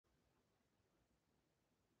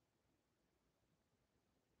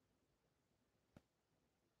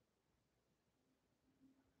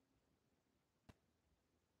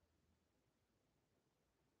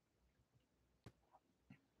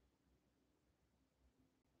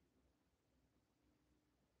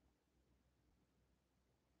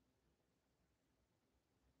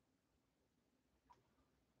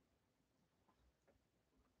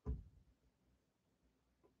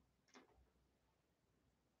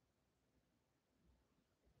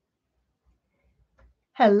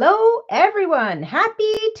Hello, everyone.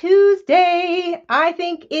 Happy Tuesday. I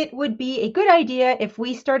think it would be a good idea if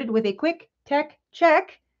we started with a quick tech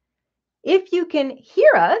check. If you can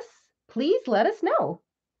hear us, please let us know.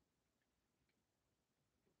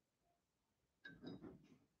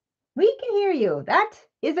 We can hear you. That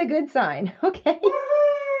is a good sign. Okay.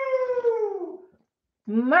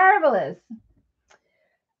 Marvelous.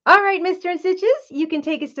 All right, Mr. InStitches, you can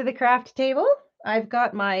take us to the craft table. I've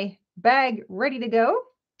got my bag ready to go.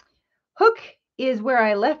 Hook is where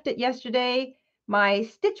I left it yesterday. My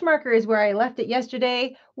stitch marker is where I left it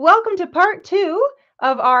yesterday. Welcome to part 2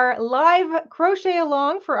 of our live crochet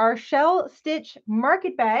along for our shell stitch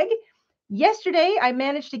market bag. Yesterday, I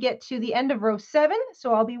managed to get to the end of row 7,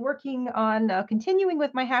 so I'll be working on continuing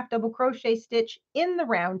with my half double crochet stitch in the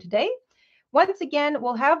round today. Once again,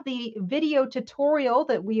 we'll have the video tutorial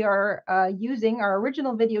that we are using, our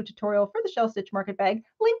original video tutorial for the shell stitch market bag,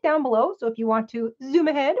 linked down below. So if you want to zoom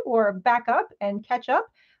ahead or back up and catch up,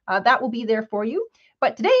 that will be there for you.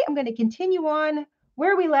 But today I'm going to continue on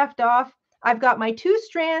where we left off. I've got my 2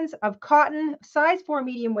 strands of cotton size 4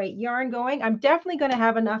 medium weight yarn going. I'm definitely going to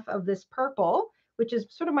have enough of this purple, which is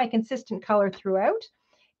sort of my consistent color throughout.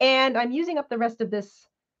 And I'm using up the rest of this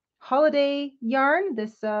holiday yarn,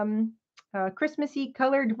 this Christmassy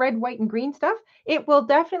colored red, white, and green stuff. It will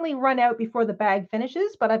definitely run out before the bag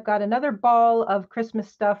finishes, but I've got another ball of Christmas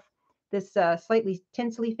stuff, this slightly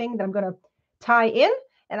tinsely thing that I'm going to tie in.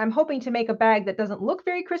 And I'm hoping to make a bag that doesn't look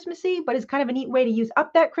very Christmassy, but is kind of a neat way to use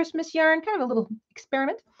up that Christmas yarn, kind of a little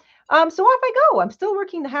experiment. So off I go. I'm still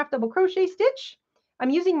working the half double crochet stitch. I'm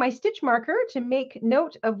using my stitch marker to make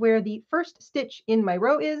note of where the first stitch in my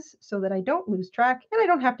row is so that I don't lose track and I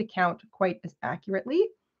don't have to count quite as accurately.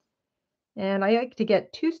 And I like to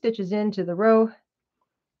get 2 stitches into the row,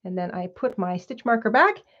 and then I put my stitch marker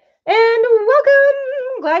back. And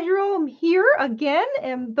welcome! Glad you're all here again.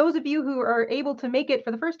 And those of you who are able to make it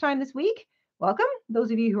for the first time this week, welcome. Those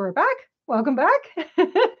of you who are back, welcome back.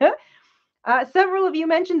 Several of you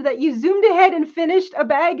mentioned that you zoomed ahead and finished a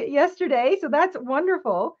bag yesterday, so that's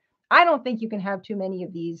wonderful. I don't think you can have too many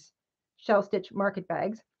of these shell stitch market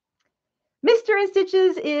bags. Mr.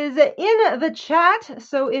 InStitches is in the chat,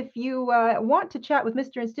 so if you want to chat with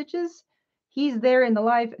Mr. InStitches, he's there in the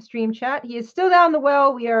live stream chat. He is still down the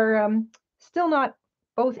well. We are still not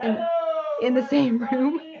both in the same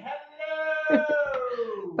room.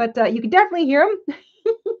 But you can definitely hear him.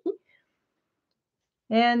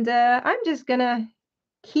 And I'm just going to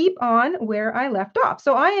keep on where I left off.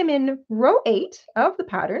 So I am in row 8 of the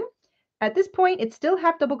pattern. At this point, it's still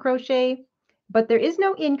half double crochet, but there is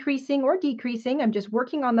no increasing or decreasing. I'm just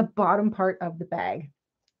working on the bottom part of the bag.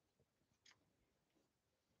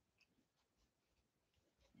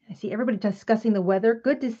 I see everybody discussing the weather.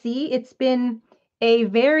 Good to see. It's been a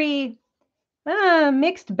very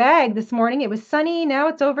mixed bag this morning. It was sunny. Now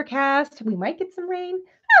it's overcast. We might get some rain.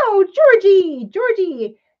 Oh,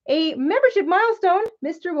 Georgie, a membership milestone.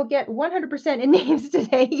 Mr. will get 100% in names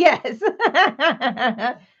today. Yes.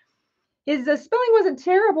 His spelling wasn't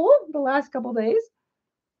terrible the last couple days.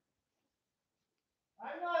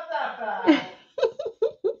 I'm not that bad.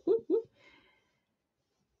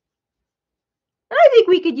 I think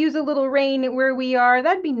we could use a little rain where we are.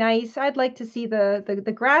 That'd be nice. I'd like to see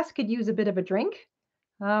the grass could use a bit of a drink.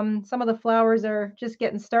 Some of the flowers are just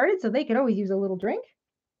getting started, so they could always use a little drink.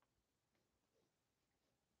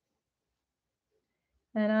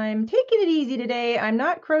 And I'm taking it easy today. I'm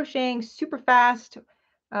not crocheting super fast.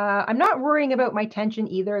 I'm not worrying about my tension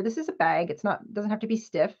either. This is a bag. It's not doesn't have to be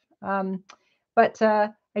stiff. But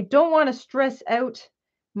I don't want to stress out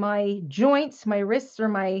my joints, my wrists, or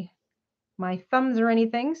my thumbs or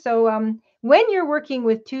anything. So when you're working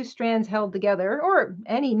with 2 strands held together, or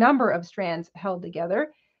any number of strands held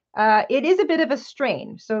together, it is a bit of a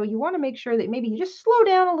strain. So you want to make sure that maybe you just slow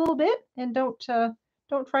down a little bit and don't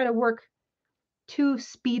try to work too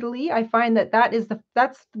speedily. I find that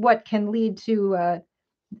that's what can lead to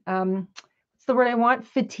what's the word I want?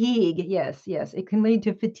 Fatigue. Yes, it can lead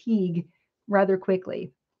to fatigue rather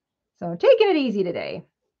quickly. So taking it easy today.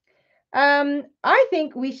 I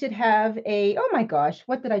think we should have oh my gosh,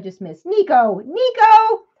 what did I just miss? Nico!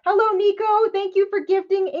 Hello, Nico. Thank you for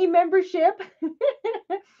gifting a membership.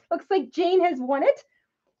 Looks like Jane has won it.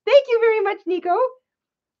 Thank you very much, Nico.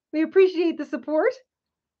 We appreciate the support.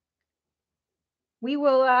 We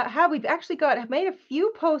will we've actually made a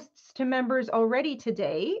few posts to members already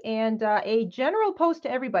today, and a general post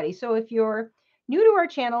to everybody. So if you're new to our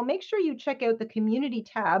channel, make sure you check out the community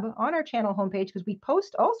tab on our channel homepage because we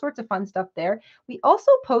post all sorts of fun stuff there. We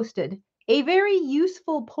also posted a very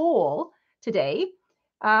useful poll today.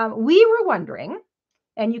 We were wondering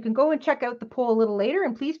and you can go and check out the poll a little later,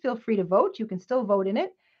 and please feel free to vote. You can still vote in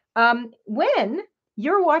it. When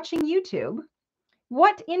you're watching YouTube,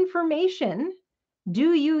 what information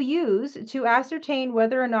do you use to ascertain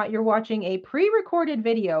whether or not you're watching a pre-recorded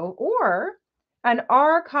video or an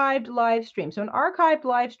archived live stream? So an archived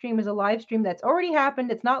live stream is a live stream that's already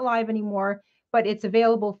happened. It's not live anymore, but it's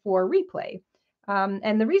available for replay.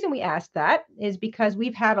 And the reason we asked that is because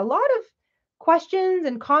we've had a lot of questions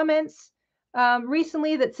and comments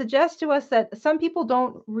recently that suggest to us that some people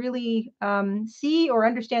don't really see or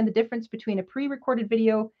understand the difference between a pre-recorded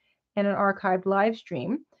video and an archived live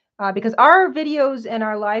stream. Because our videos and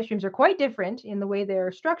our live streams are quite different in the way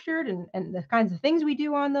they're structured and the kinds of things we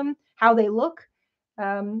do on them, how they look,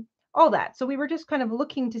 all that. So we were just kind of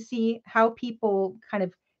looking to see how people kind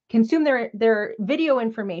of consume their video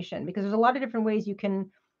information, because there's a lot of different ways you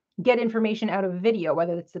can get information out of a video,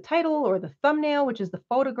 whether it's the title or the thumbnail, which is the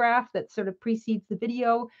photograph that sort of precedes the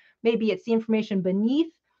video. Maybe it's the information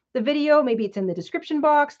beneath the video. Maybe it's in the description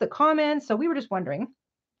box, the comments. So we were just wondering.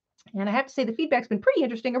 And I have to say the feedback's been pretty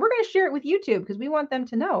interesting, and we're going to share it with YouTube because we want them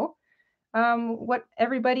to know what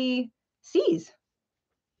everybody sees.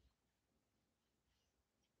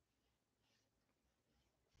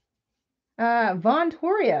 Von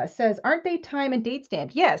Toria says, aren't they time and date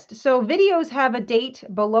stamped? Yes. So videos have a date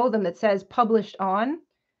below them that says published on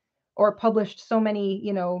or published so many,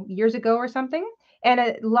 years ago or something. And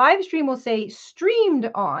a live stream will say streamed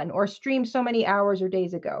on or streamed so many hours or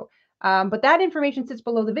days ago. But that information sits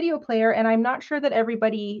below the video player, and I'm not sure that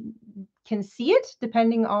everybody can see it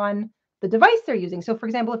depending on the device they're using. So for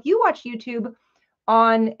example, if you watch YouTube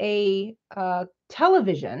on a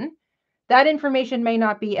television, that information may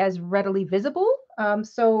not be as readily visible.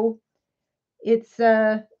 So it's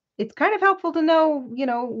kind of helpful to know,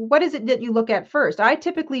 what is it that you look at first. I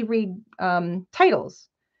typically read titles,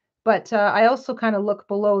 but I also kind of look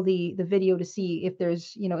below the video to see if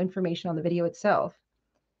there's, information on the video itself.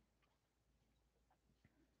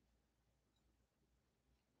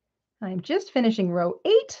 I'm just finishing row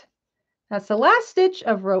 8. That's the last stitch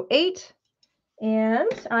of row 8. And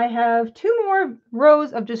I have 2 more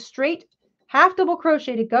rows of just straight half double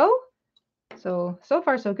crochet to go. So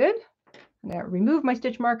far so good. I'm going to remove my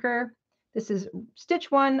stitch marker. This is stitch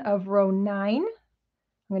 1 of row 9. I'm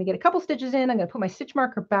going to get a couple stitches in. I'm going to put my stitch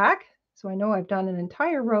marker back so I know I've done an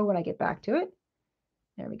entire row when I get back to it.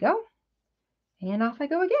 There we go. And off I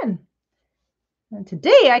go again. And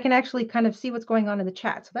today I can actually kind of see what's going on in the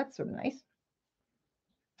chat, so that's sort of nice.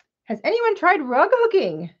 Has anyone tried rug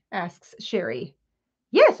hooking? Asks Sherry.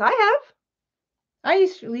 Yes, I have. I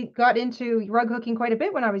usually got into rug hooking quite a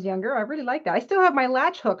bit when I was younger. I really like that. I still have my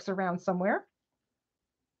latch hooks around somewhere.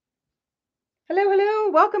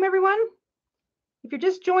 Hello. Welcome, everyone. If you're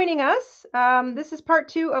just joining us, this is part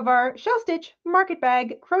 2 of our shell stitch market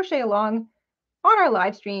bag crochet along on our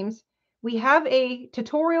live streams. We have a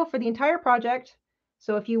tutorial for the entire project.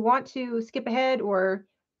 So if you want to skip ahead or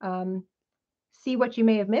see what you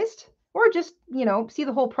may have missed, or just, see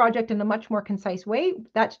the whole project in a much more concise way,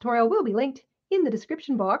 that tutorial will be linked in the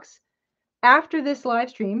description box after this live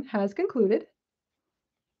stream has concluded.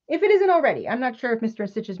 If it isn't already, I'm not sure if Mr.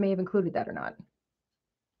 InStitches may have included that or not.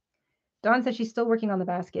 Dawn says she's still working on the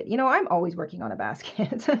basket. I'm always working on a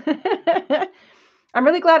basket. I'm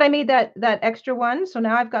really glad I made that extra one. So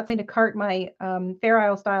now I've got something to cart my Fair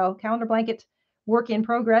Isle style calendar blanket work in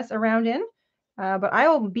progress around in. But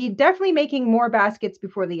I'll be definitely making more baskets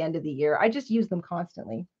before the end of the year. I just use them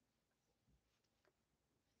constantly.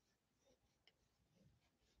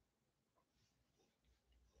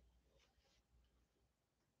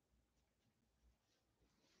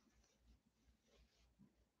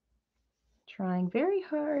 Trying very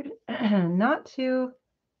hard not to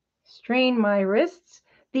strain my wrists.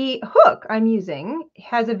 The hook I'm using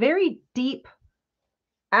has a very deep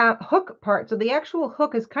hook part. So the actual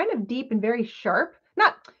hook is kind of deep and very sharp.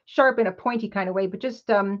 Not sharp in a pointy kind of way, but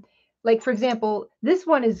just like, for example, this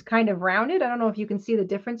one is kind of rounded. I don't know if you can see the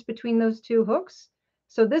difference between those 2 hooks.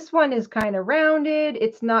 So this one is kind of rounded.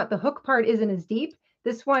 It's not, the hook part isn't as deep.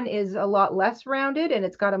 This one is a lot less rounded, and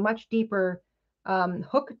it's got a much deeper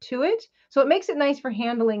hook to it. So it makes it nice for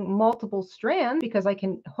handling multiple strands, because I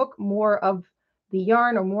can hook more of the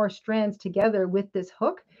yarn or more strands together with this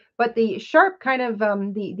hook. But the sharp kind of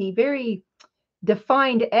the very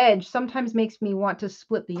defined edge sometimes makes me want to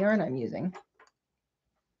split the yarn I'm using.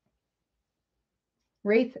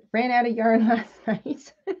 Wraith ran out of yarn last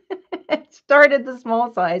night. It started the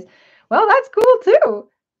small size. Well, that's cool too.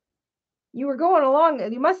 You were going along.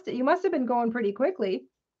 You must have been going pretty quickly.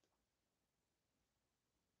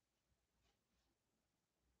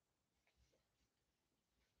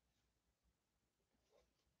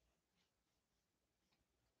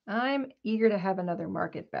 I'm eager to have another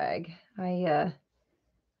market bag. I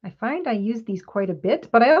find I use these quite a bit,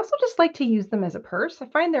 but I also just like to use them as a purse. I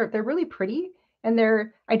find they're really pretty, and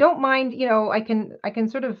I don't mind, you know, I can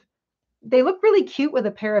sort of, they look really cute with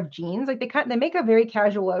a pair of jeans. Like they make a very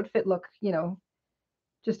casual outfit look, you know,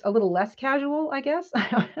 just a little less casual, I guess.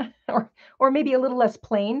 or maybe a little less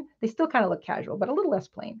plain. They still kind of look casual, but a little less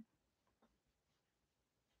plain.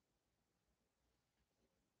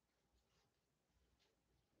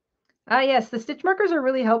 Yes, the stitch markers are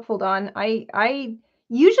really helpful, Dawn. I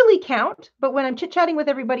usually count, but when I'm chit-chatting with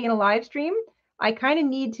everybody in a live stream, I kind of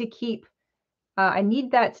need to keep, I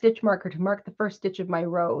need that stitch marker to mark the first stitch of my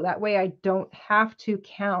row. That way I don't have to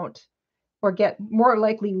count or get more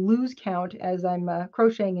likely lose count as I'm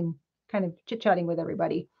crocheting and kind of chit-chatting with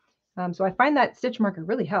everybody. So I find that stitch marker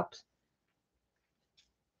really helps.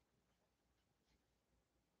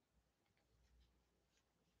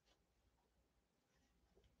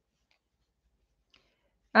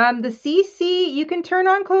 The CC, you can turn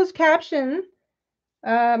on closed caption,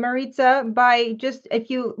 Maritza, by just, if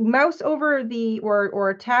you mouse over the,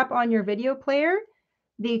 or tap on your video player,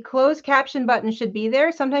 the closed caption button should be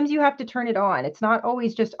there. Sometimes you have to turn it on. It's not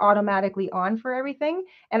always just automatically on for everything.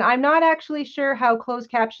 And I'm not actually sure how closed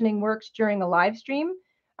captioning works during a live stream.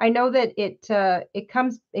 I know that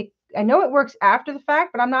I know it works after the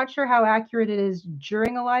fact, but I'm not sure how accurate it is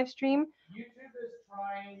during a live stream. YouTube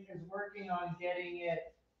is working on getting it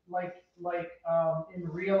in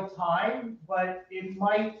real time, but it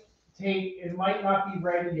might not be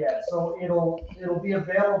ready yet. So it'll be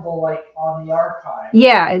available like on the archive.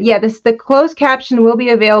 Yeah, the closed caption will be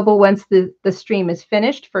available once the stream is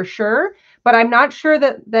finished for sure. But I'm not sure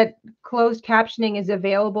that closed captioning is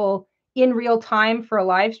available in real time for a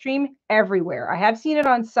live stream everywhere. I have seen it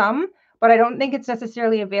on some, but I don't think it's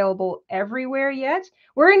necessarily available everywhere yet.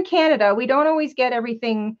 We're in Canada. We don't always get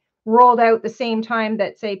everything rolled out the same time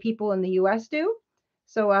that, say, people in the US do.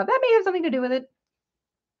 So that may have something to do with it.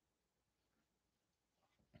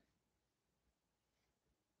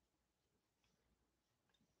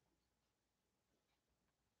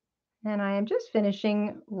 And I am just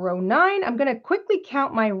finishing row 9. I'm going to quickly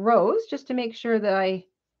count my rows just to make sure that I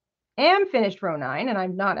am finished row 9 and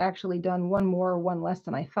I've not actually done one more or one less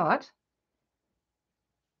than I thought.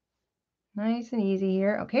 Nice and easy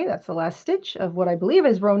here. Okay, that's the last stitch of what I believe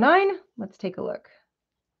is row 9. Let's take a look.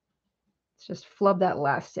 Let's just flub that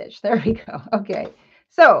last stitch. There we go. Okay,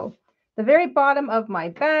 so the very bottom of my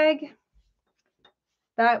bag,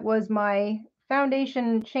 that was my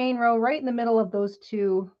foundation chain row right in the middle of those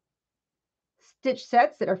two stitch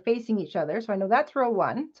sets that are facing each other. So I know that's row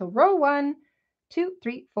 1. So row 1, 2,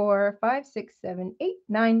 3, 4, 5, 6, 7, 8,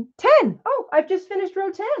 9, 10. Oh, I've just finished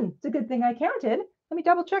row 10. It's a good thing I counted. Let me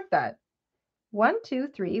double check that. 1, 2,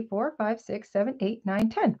 3, 4, 5, 6, 7, 8, 9,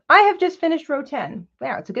 10. I have just finished row 10.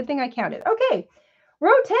 Wow, it's a good thing I counted. Okay,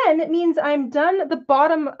 row 10 means I'm done the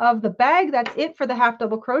bottom of the bag. That's it for the half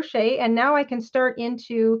double crochet. And now I can start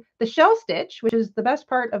into the shell stitch, which is the best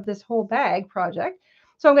part of this whole bag project.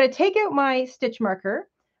 So I'm going to take out my stitch marker.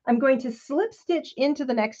 I'm going to slip stitch into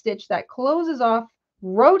the next stitch that closes off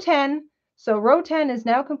row 10. So row 10 is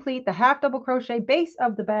now complete. The half double crochet base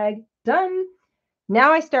of the bag done.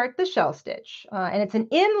 Now I start the shell stitch, and it's an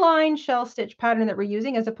inline shell stitch pattern that we're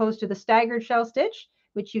using as opposed to the staggered shell stitch,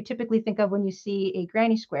 which you typically think of when you see a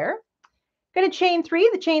granny square. I'm going to chain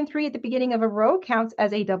 3. The chain 3 at the beginning of a row counts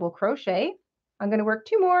as a double crochet. I'm going to work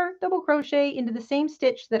 2 more double crochet into the same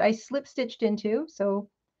stitch that I slip stitched into. So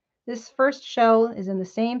this first shell is in the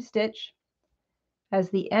same stitch as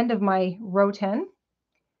the end of my row 10.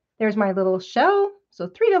 There's my little shell. So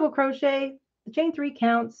 3 double crochet, the chain 3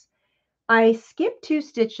 counts. I skip 2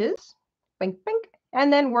 stitches, bink, bink,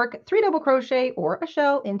 and then work 3 double crochet or a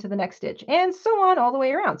shell into the next stitch, and so on all the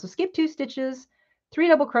way around. So skip 2 stitches, 3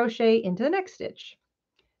 double crochet into the next stitch,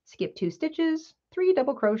 skip 2 stitches, 3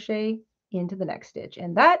 double crochet into the next stitch.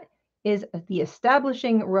 And that is the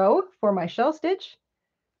establishing row for my shell stitch.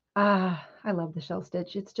 I love the shell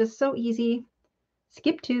stitch. It's just so easy.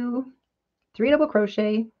 Skip 2, 3 double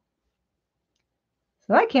crochet.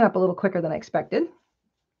 So that came up a little quicker than I expected.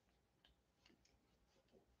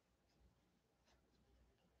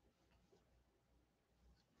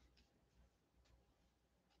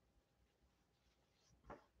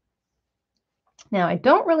 Now I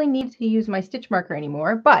don't really need to use my stitch marker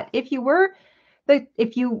anymore, but if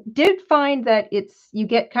you did find that you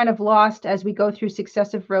get kind of lost as we go through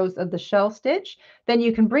successive rows of the shell stitch, then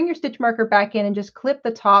you can bring your stitch marker back in and just clip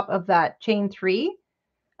the top of that chain 3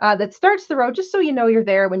 that starts the row, just so you know you're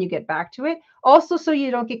there when you get back to it. Also, so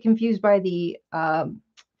you don't get confused by the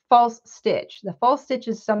false stitch. The false stitch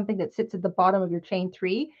is something that sits at the bottom of your chain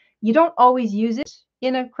 3. You don't always use it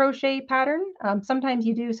in a crochet pattern. Sometimes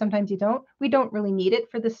you do, sometimes you don't. We don't really need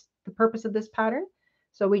it for the purpose of this pattern.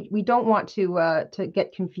 So we don't want to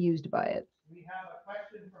get confused by it. We have a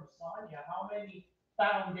question from Sonia. How many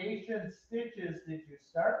foundation stitches did you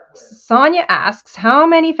start with? Sonia asks, how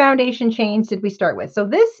many foundation chains did we start with? So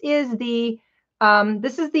this is the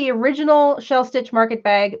original shell stitch market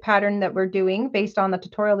bag pattern that we're doing based on the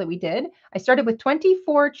tutorial that we did. I started with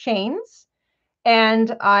 24 chains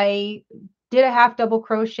and I did a half double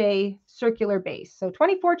crochet circular base. So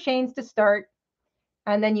 24 chains to start,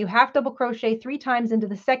 and then you half double crochet 3 times into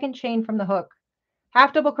the second chain from the hook,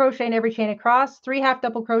 half double crochet in every chain across, 3 half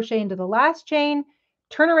double crochet into the last chain,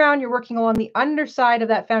 turn around, you're working along the underside of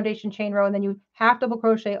that foundation chain row, and then you half double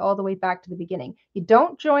crochet all the way back to the beginning. You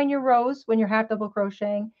don't join your rows when you're half double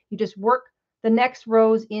crocheting. You just work the next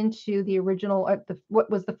rows into the original,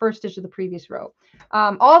 what was the first stitch of the previous row.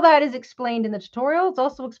 All that is explained in the tutorial. It's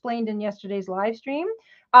also explained in yesterday's live stream.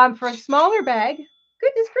 For a smaller bag,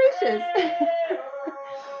 goodness gracious.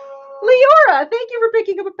 Leora, thank you for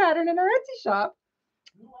picking up a pattern in our Etsy shop.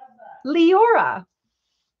 Who was that? Leora.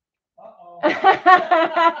 Uh-oh.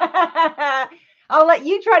 I'll let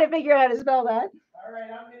you try to figure out how to spell that. All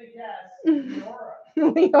right, I'm going to guess.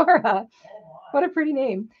 Leora. Leora. Oh, what a pretty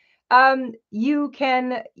name. You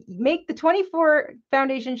can make the 24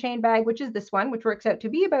 foundation chain bag, which is this one, which works out to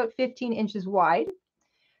be about 15 inches wide.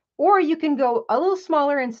 Or you can go a little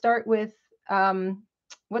smaller and start with,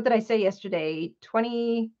 what did I say yesterday?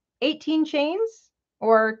 18 chains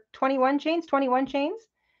or 21 chains, 21 chains.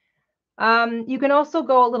 You can also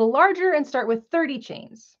go a little larger and start with 30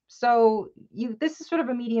 chains. So this is sort of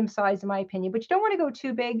a medium size in my opinion, but you don't want to go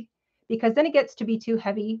too big because then it gets to be too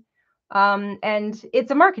heavy. And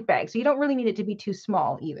it's a market bag, so you don't really need it to be too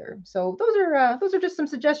small either. So those are just some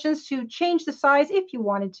suggestions to change the size if you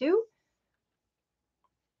wanted to.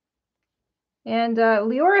 And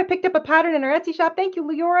Leora picked up a pattern in our Etsy shop. Thank you,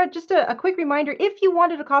 Leora. Just a quick reminder, if you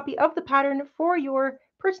wanted a copy of the pattern for your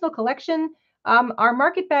personal collection, our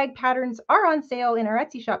market bag patterns are on sale in our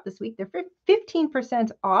Etsy shop this week. They're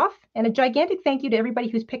 15% off. And a gigantic thank you to everybody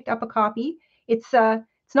who's picked up a copy. It's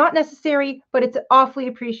not necessary, but it's awfully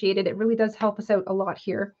appreciated. It really does help us out a lot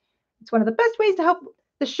here. It's one of the best ways to help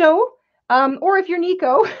the show. Or if you're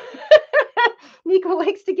Nico, Nico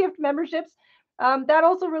likes to gift memberships. That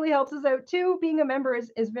also really helps us out too. Being a member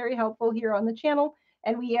is very helpful here on the channel.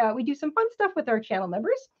 And we do some fun stuff with our channel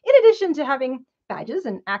members, in addition to having badges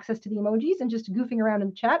and access to the emojis and just goofing around in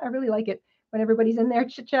the chat. I really like it when everybody's in there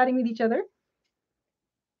chit-chatting with each other.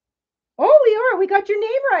 Oh, Leora, we got your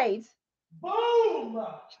name right. Boom!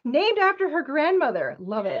 Named after her grandmother.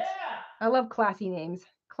 Love it. Yeah. I love classy names.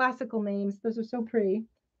 Classical names. Those are so pretty.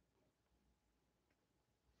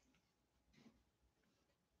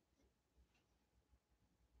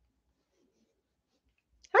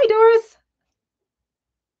 Hi, Doris.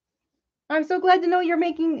 I'm so glad to know you're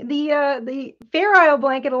making the Fair Isle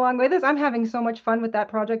blanket along with us. I'm having so much fun with that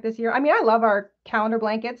project this year. I mean, I love our calendar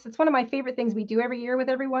blankets. It's one of my favorite things we do every year with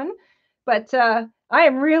everyone. But I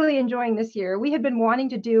am really enjoying this year. We had been wanting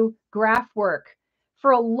to do graph work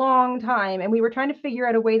for a long time, and we were trying to figure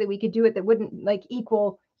out a way that we could do it that wouldn't like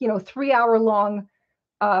equal, 3-hour-long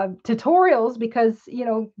tutorials, because,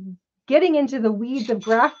 getting into the weeds of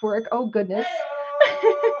graph work, oh goodness,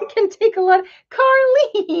 can take a lot.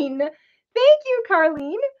 Carlene, thank you,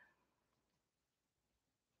 Carlene.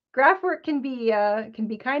 Graph work can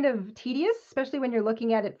be kind of tedious, especially when you're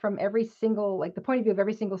looking at it from every single, like the point of view of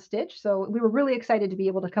every single stitch. So we were really excited to be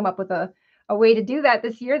able to come up with a way to do that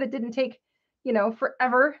this year that didn't take,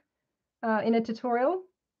 forever in a tutorial.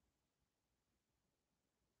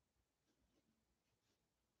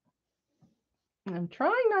 I'm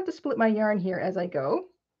trying not to split my yarn here as I go.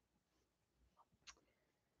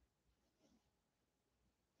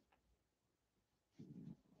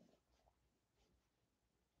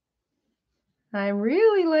 I'm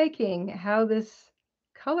really liking how this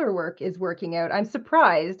color work is working out. I'm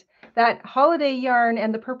surprised. That holiday yarn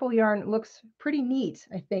and the purple yarn looks pretty neat,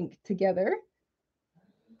 I think, together.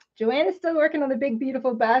 Joanna's still working on the big,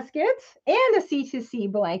 beautiful basket and a C2C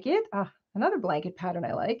blanket. Another blanket pattern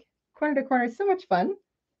I like. Corner to corner is so much fun.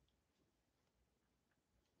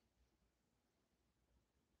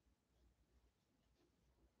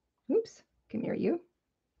 Oops, come here, you.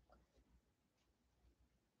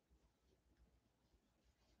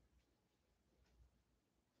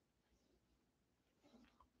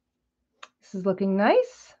 This is looking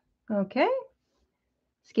nice. Okay.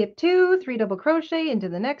 Skip 2, 3 double crochet into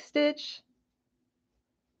the next stitch.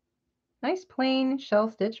 Nice plain shell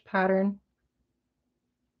stitch pattern.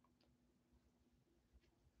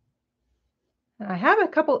 I have a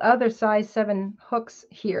couple other size 7 hooks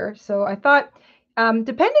here. So I thought,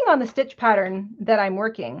 depending on the stitch pattern that I'm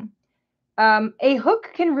working, a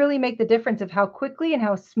hook can really make the difference of how quickly and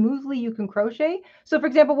how smoothly you can crochet. So for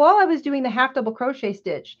example, while I was doing the half double crochet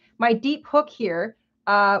stitch, my deep hook here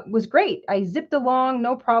was great. I zipped along,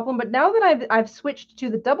 no problem. But now that I've switched to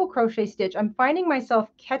the double crochet stitch, I'm finding myself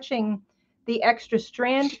catching the extra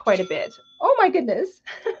strand quite a bit. Oh my goodness.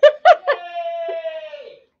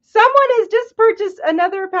 Someone has just purchased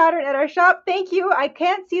another pattern at our shop. Thank you. I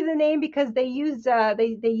can't see the name because they use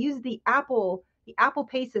the Apple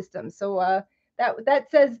Pay system. So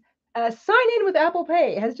that says sign in with Apple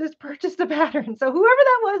Pay has just purchased a pattern. So whoever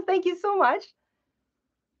that was, thank you so much.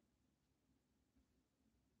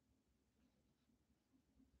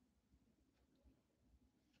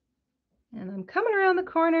 And I'm coming around the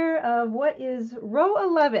corner of what is row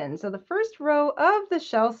 11. So the first row of the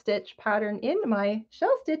shell stitch pattern in my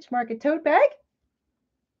shell stitch market tote bag.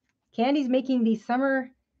 Candy's making the summer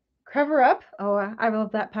cover up. Oh, I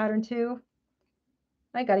love that pattern too.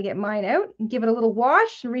 I got to get mine out and give it a little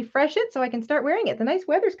wash and refresh it so I can start wearing it. The nice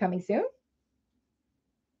weather's coming soon.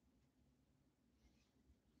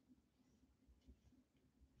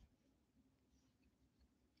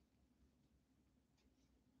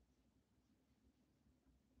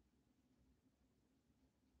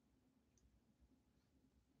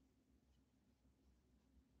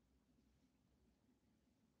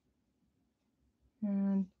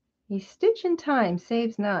 And a stitch in time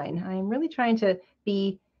saves 9. I'm really trying to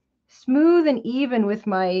be smooth and even with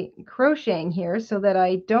my crocheting here so that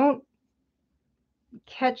I don't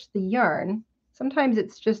catch the yarn. Sometimes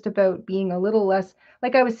it's just about being a little less,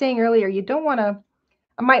 like I was saying earlier, you don't want to,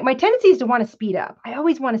 my tendency is to want to speed up. I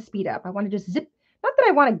always want to speed up. I want to just zip, not that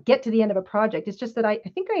I want to get to the end of a project. It's just that I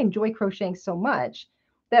think I enjoy crocheting so much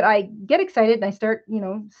that I get excited and I start,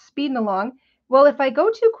 speeding along. Well, if I go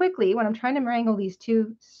too quickly when I'm trying to wrangle these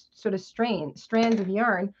two sort of strands of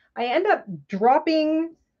yarn, I end up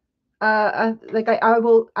dropping, like I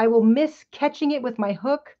will miss catching it with my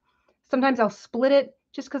hook. Sometimes I'll split it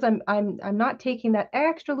just because I'm not taking that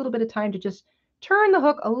extra little bit of time to just turn the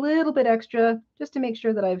hook a little bit extra just to make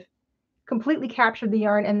sure that I've completely captured the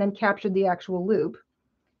yarn and then captured the actual loop.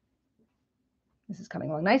 This is coming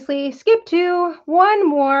along nicely. Skip to one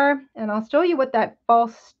more, and I'll show you what that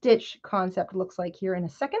false stitch concept looks like here in a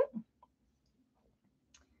second.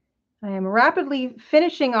 I am rapidly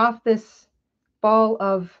finishing off this ball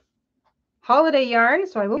of holiday yarn,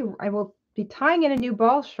 so I will be tying in a new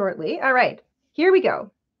ball shortly. All right, here we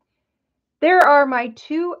go. There are my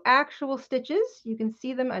 2 actual stitches. You can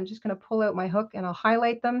see them. I'm just going to pull out my hook and I'll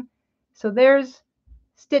highlight them. So there's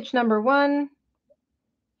stitch number 1.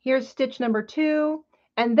 Here's stitch number 2.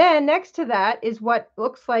 And then next to that is what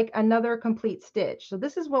looks like another complete stitch. So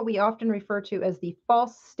this is what we often refer to as the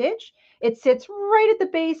false stitch. It sits right at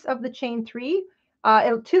the base of the chain 3.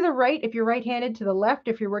 To the right if you're right-handed, to the left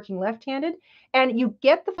if you're working left-handed. And you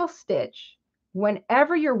get the false stitch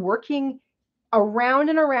whenever you're working around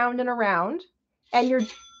and around and around, and you're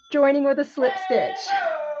joining with a slip stitch.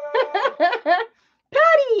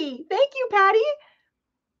 Patty! Thank you, Patty.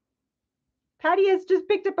 Patty has just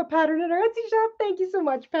picked up a pattern in our Etsy shop. Thank you so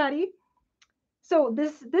much, Patty. So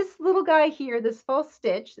this little guy here, this false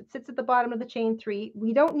stitch that sits at the bottom of the chain 3,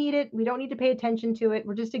 we don't need it. We don't need to pay attention to it.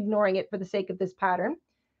 We're just ignoring it for the sake of this pattern.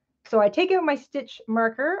 So I take out my stitch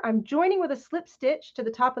marker. I'm joining with a slip stitch to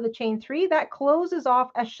the top of the chain 3. That closes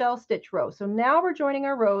off a shell stitch row. So now we're joining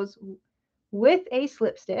our rows with a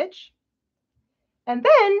slip stitch. And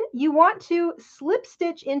then you want to slip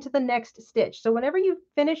stitch into the next stitch. So whenever you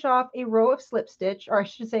finish off a row of slip stitch, or I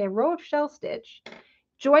should say a row of shell stitch,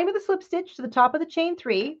 join with a slip stitch to the top of the chain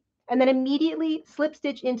 3, and then immediately slip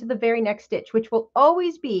stitch into the very next stitch, which will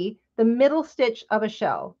always be the middle stitch of a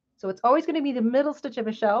shell. So it's always going to be the middle stitch of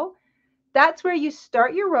a shell. That's where you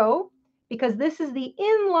start your row, because this is the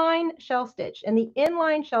inline shell stitch. And the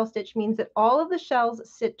inline shell stitch means that all of the shells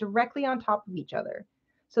sit directly on top of each other.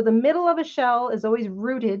 So the middle of a shell is always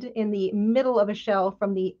rooted in the middle of a shell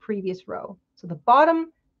from the previous row. So the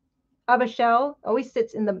bottom of a shell always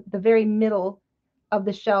sits in the very middle of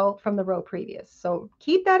the shell from the row previous. So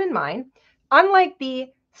keep that in mind. Unlike the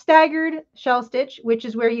staggered shell stitch, which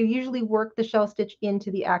is where you usually work the shell stitch into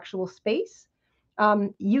the actual space,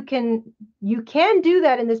 you can do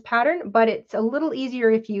that in this pattern, but it's a little easier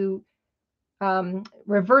if you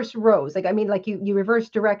reverse rows. Like you reverse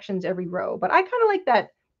directions every row. But I kind of like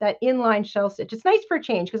that inline shell stitch. It's nice for a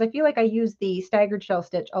change because I feel like I use the staggered shell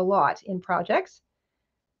stitch a lot in projects.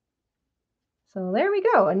 So there we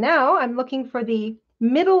go. And now I'm looking for the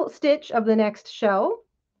middle stitch of the next shell.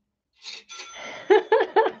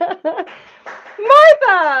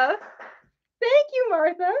 Martha! Thank you,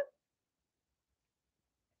 Martha.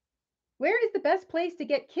 Where is the best place to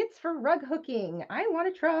get kits for rug hooking? I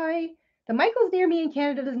want to try. The Michaels near me in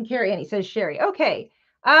Canada doesn't carry any, says Sherry. Okay.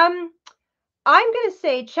 I'm going to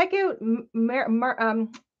say check out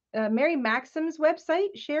Mary Maxim's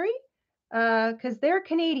website, Sherry, because they're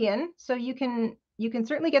Canadian, so you can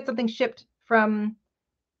certainly get something shipped from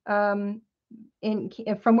from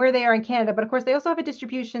where they are in Canada. But of course, they also have a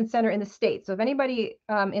distribution center in the States. So if anybody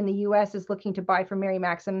in the U.S. is looking to buy from Mary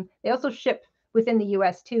Maxim, they also ship within the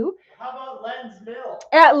U.S. too. How about Lens Mill?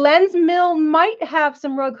 Lens Mill might have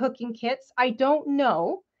some rug hooking kits. I don't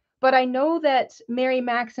know, but I know that Mary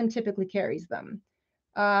Maxim typically carries them.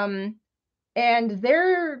 And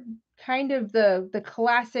they're kind of the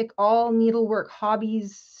classic all needlework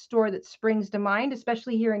hobbies store that springs to mind,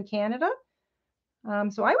 especially here in Canada.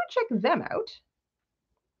 So I would check them out.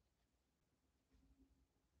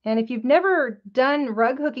 And if you've never done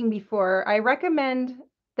rug hooking before, I recommend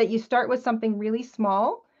that you start with something really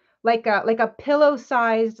small, like a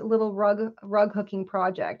pillow-sized little rug hooking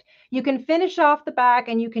project. You can finish off the back,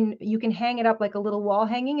 and you can hang it up like a little wall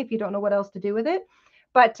hanging if you don't know what else to do with it.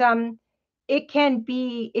 But it can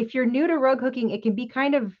be, if you're new to rug hooking, it can be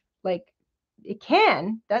kind of like,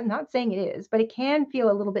 I'm not saying it is, but it can feel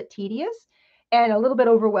a little bit tedious and a little bit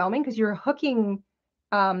overwhelming because you're hooking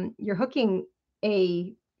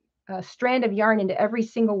a strand of yarn into every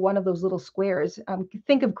single one of those little squares.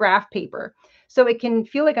 Think of graph paper. So it can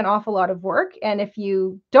feel like an awful lot of work. And if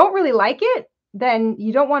you don't really like it, then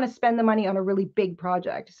you don't want to spend the money on a really big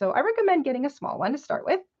project. So I recommend getting a small one to start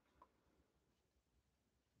with.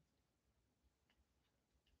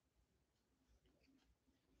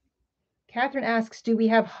 Catherine asks, do we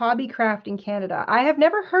have Hobbycraft in Canada? I have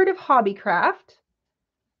never heard of Hobbycraft.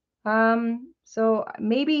 So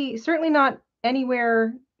maybe, certainly not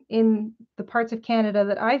anywhere in the parts of Canada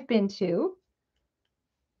that I've been to.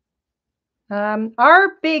 The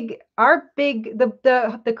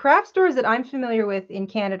craft stores that I'm familiar with in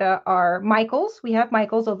Canada are Michaels. We have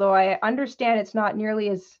Michaels, although I understand it's not nearly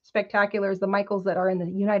as spectacular as the Michaels that are in the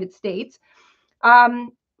United States.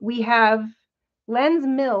 We have Lens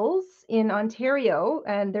Mills in Ontario,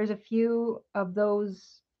 and there's a few of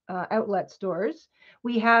those outlet stores.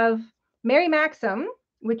 We have Mary Maxim,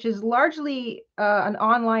 which is largely an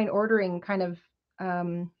online ordering kind of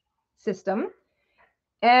system.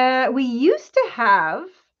 We used to have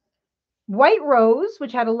White Rose,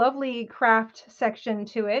 which had a lovely craft section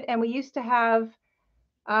to it, and we used to have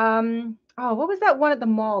what was that one at the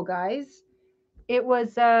mall, guys? It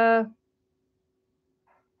was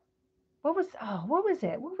what was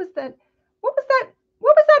it? What was that? What was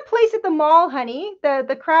that place at the mall, honey?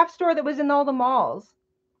 The craft store that was in all the malls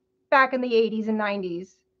back in the 80s and 90s. Do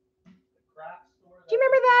you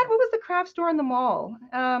remember that? What was the craft store in the mall?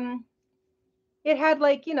 It had,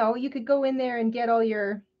 like, you could go in there and get all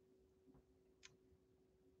your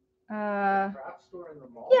craft store in the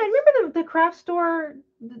mall? Yeah, I remember the craft store,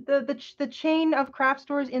 the chain of craft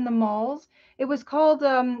stores in the malls. It was called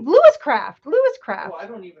Lewis Craft. Lewis Craft. Oh, I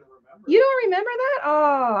don't even remember. You don't remember that?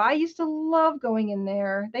 Oh, I used to love going in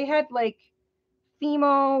there. They had like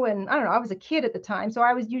Fimo, and I don't know, I was a kid at the time, so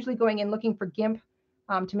I was usually going in looking for GIMP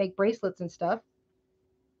to make bracelets and stuff.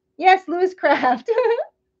 Yes, Lewis Craft.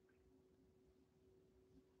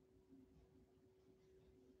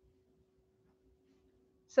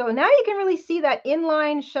 So now you can really see that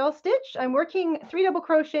inline shell stitch. I'm working 3 double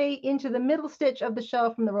crochet into the middle stitch of the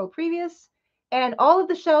shell from the row previous, and all of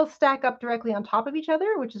the shells stack up directly on top of each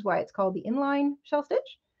other, which is why it's called the inline shell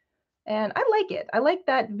stitch. And I like it. I like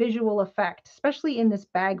that visual effect, especially in this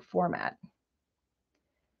bag format.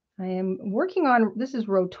 I am working on, this is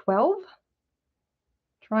row 12,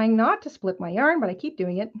 trying not to split my yarn, but I keep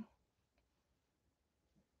doing it.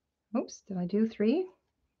 Oops, did I do 3?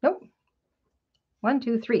 Nope. 1,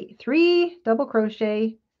 2, 3. 3 double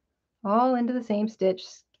crochet all into the same stitch.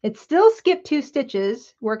 It's still skip 2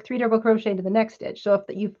 stitches, work 3 double crochet into the next stitch. So if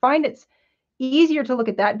you find it's easier to look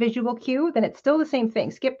at that visual cue, then it's still the same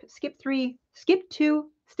thing. Skip 2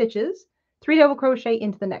 stitches, 3 double crochet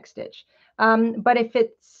into the next stitch. But if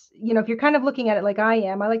it's, if you're kind of looking at it like I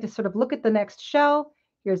am, I like to sort of look at the next shell.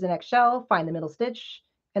 Here's the next shell, find the middle stitch,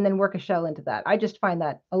 and then work a shell into that. I just find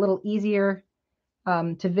that a little easier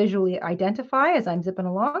to visually identify as I'm zipping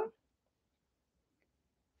along.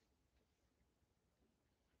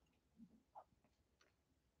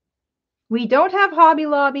 We don't have Hobby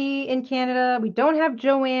Lobby in Canada. We don't have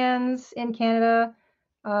Joann's in Canada.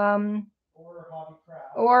 Or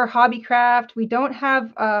Hobbycraft. We don't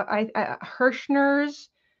have Hirschner's.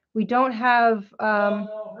 We don't have.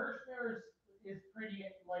 No, Hirschner's is pretty,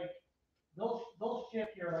 like, they'll ship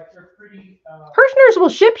here. Like they're pretty. Kirschner's will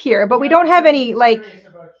ship here, but we don't have any like.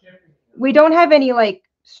 We don't have any like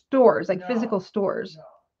stores, like physical stores.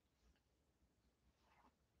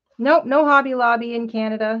 Nope, no Hobby Lobby in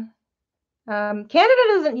Canada. Canada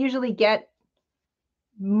doesn't usually get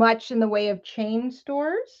much in the way of chain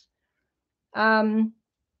stores.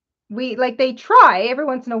 They try every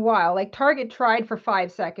once in a while. Like Target tried for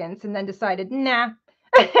 5 seconds and then decided nah,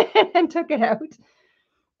 and took it out.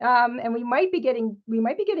 And we might be getting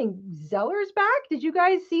Zellers back. Did you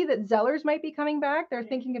guys see that Zellers might be coming back? They're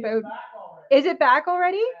thinking about. Is it back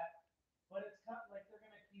already? Yeah, but it's kind of like they're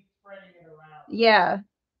gonna keep spreading it around. Yeah.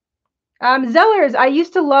 Zellers, I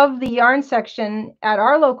used to love the yarn section at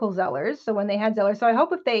our local Zellers. So when they had Zellers, so I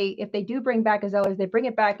hope if they do bring back a Zellers, they bring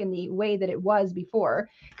it back in the way that it was before,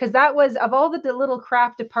 because that was, of all the little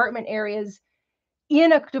craft department areas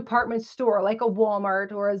in a department store like a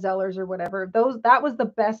Walmart or a Zellers or whatever, that was the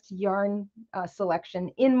best yarn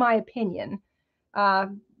selection in my opinion.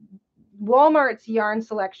 Walmart's yarn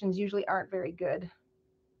selections usually aren't very good.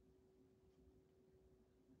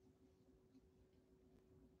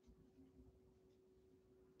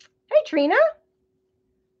 Hey Trina,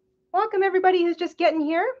 welcome everybody who's just getting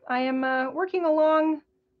here. I am working along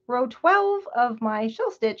row 12 of my shell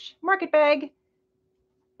stitch market bag.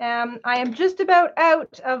 I am just about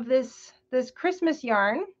out of this Christmas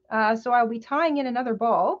yarn, so I'll be tying in another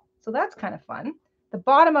ball, so that's kind of fun. The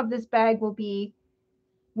bottom of this bag will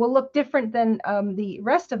look different than the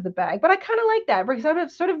rest of the bag, but I kind of like that. We're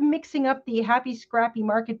sort of mixing up the happy scrappy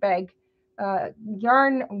market bag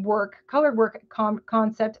yarn work, colored work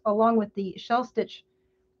concept along with the shell stitch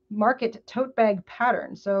market tote bag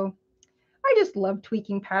pattern. So I just love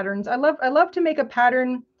tweaking patterns. I love to make a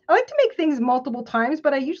pattern. I like to make things multiple times,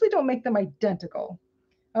 but I usually don't make them identical.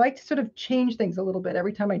 I like to sort of change things a little bit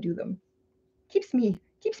every time I do them. Keeps me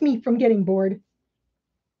from getting bored.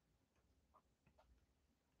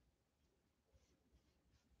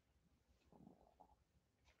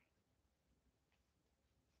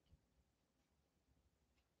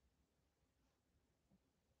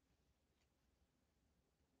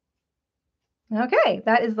 Okay,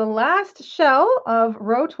 that is the last shell of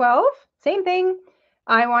row 12. Same thing.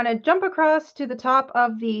 I want to jump across to the top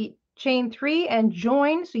of the chain 3 and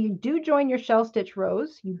join. So you do join your shell stitch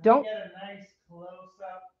rows. You don't get a nice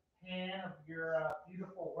close-up pan of your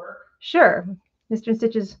beautiful work. Sure. Mr.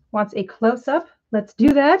 InStitches wants a close-up. Let's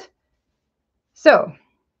do that. So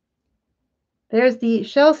there's the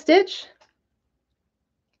shell stitch.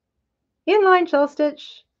 Inline shell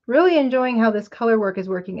stitch. Really enjoying how this color work is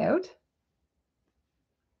working out.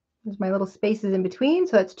 There's my little spaces in between.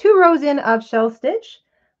 So that's 2 rows in of shell stitch.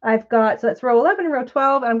 So that's row 11 and row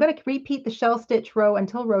 12. And I'm going to repeat the shell stitch row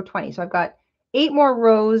until row 20. So I've got 8 more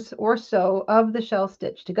rows or so of the shell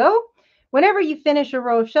stitch to go. Whenever you finish a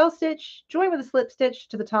row of shell stitch, join with a slip stitch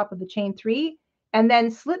to the top of the chain 3, and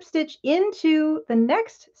then slip stitch into the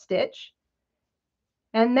next stitch.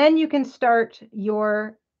 And then you can start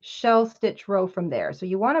your shell stitch row from there. So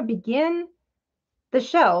you want to begin the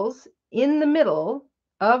shells in the middle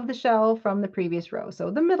of the shell from the previous row.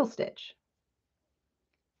 So the middle stitch.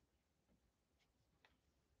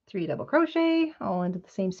 3 double crochet all into the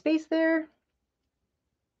same space there.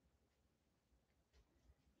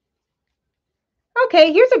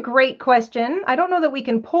 Okay, here's a great question. I don't know that we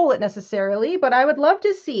can poll it necessarily, but I would love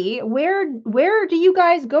to see where do you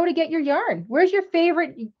guys go to get your yarn? Where's your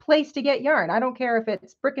favorite place to get yarn? I don't care if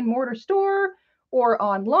it's brick and mortar store or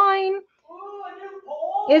online. Ooh, a new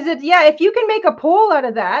poll? Is it? Yeah, if you can make a poll out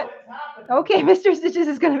of that. Okay, Mr. Stitches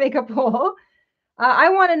is going to make a poll. I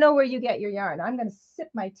want to know where you get your yarn. I'm going to sip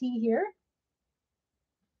my tea here.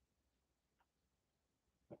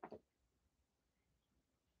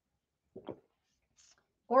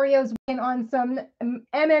 Oreo's win on some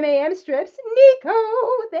MMAM strips. Nico,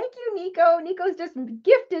 thank you, Nico. Nico's just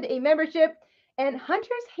gifted a membership, and Hunter's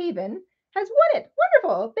Haven has won it.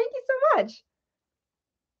 Wonderful. Thank you so much.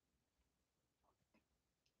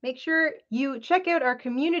 Make sure you check out our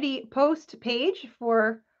community post page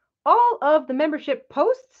for all of the membership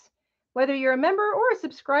posts. Whether you're a member or a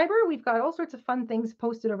subscriber, we've got all sorts of fun things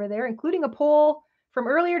posted over there, including a poll from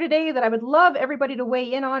earlier today that I would love everybody to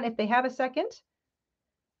weigh in on if they have a second.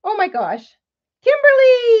 Oh my gosh.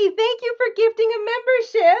 Kimberly, thank you for gifting a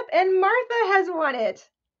membership, and Martha has won it.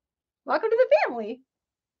 Welcome to the family.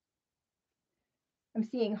 I'm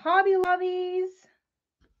seeing Hobby Lobbies.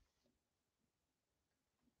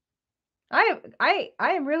 I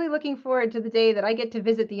am really looking forward to the day that I get to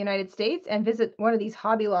visit the United States and visit one of these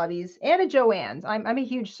Hobby Lobbies and a Joann's. I'm a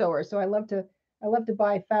huge sewer, so I love to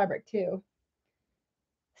buy fabric too.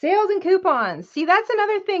 Sales and coupons. See, that's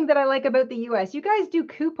another thing that I like about the US. You guys do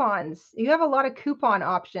coupons. You have a lot of coupon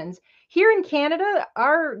options. Here in Canada,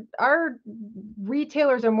 our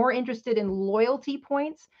retailers are more interested in loyalty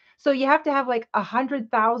points. So you have to have like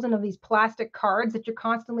 100,000 of these plastic cards that you're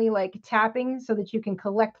constantly like tapping so that you can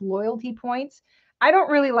collect loyalty points. I don't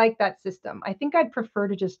really like that system. I think I'd prefer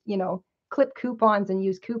to just, clip coupons and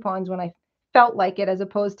use coupons when I felt like it, as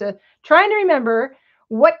opposed to trying to remember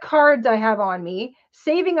what cards I have on me,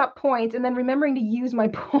 saving up points, and then remembering to use my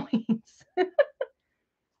points.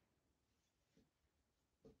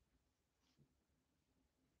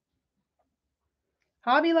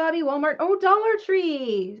 Hobby Lobby, Walmart. Oh, Dollar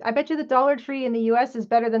Tree. I bet you the Dollar Tree in the US is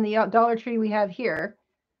better than the Dollar Tree we have here.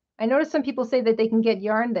 I noticed some people say that they can get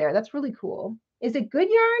yarn there. That's really cool. Is it good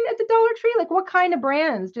yarn at the Dollar Tree? Like, what kind of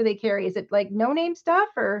brands do they carry? Is it like no-name stuff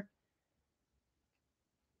or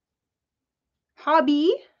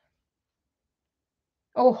Hobby?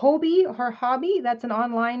 Oh, Hobby or Hobby. That's an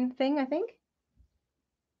online thing, I think.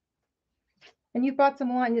 And you've bought some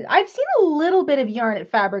yarn. I've seen a little bit of yarn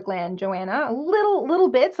at Fabricland, Joanna. A little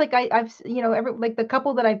bits. Like I've every like the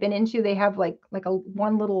couple that I've been into, they have like a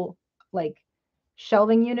one little like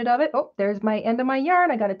shelving unit of it. Oh, there's my end of my yarn.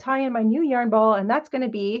 I got to tie in my new yarn ball, and that's going to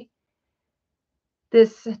be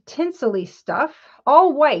this tinsely stuff,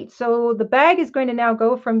 all white. So the bag is going to now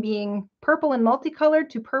go from being purple and multicolored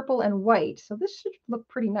to purple and white. So this should look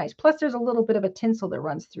pretty nice. Plus there's a little bit of a tinsel that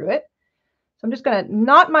runs through it. So I'm just going to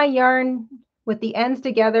knot my yarn with the ends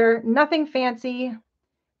together. Nothing fancy,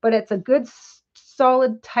 but it's a good,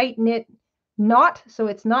 solid, tight knit knot. So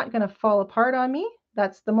it's not going to fall apart on me.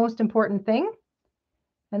 That's the most important thing.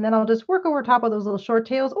 And then I'll just work over top of those little short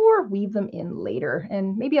tails or weave them in later.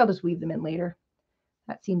 And maybe I'll just weave them in later.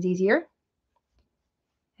 That seems easier.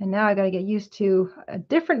 And now I got to get used to a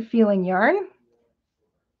different feeling yarn.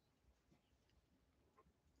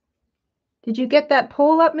 Did you get that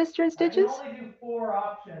poll up, Mr. InStitches? I can only do 4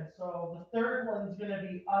 options, so the third one's going to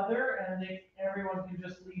be other, and everyone can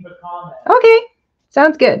just leave a comment. Okay,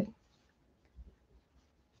 sounds good.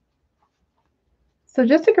 So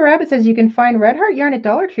Jessica Rabbit says you can find Red Heart yarn at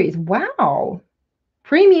Dollar Trees. Wow.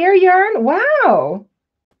 Premier yarn? Wow.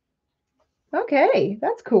 Okay,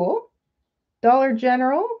 that's cool. Dollar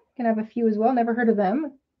General can have a few as well. Never heard of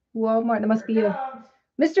them. Walmart, there must be a...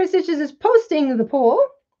 Mr. InStitches is posting the poll.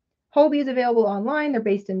 Hobie is available online. They're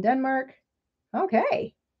based in Denmark.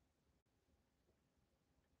 Okay.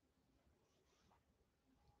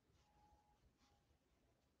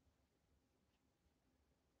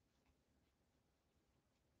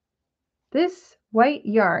 This white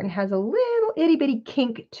yarn has a little itty bitty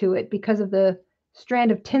kink to it because of the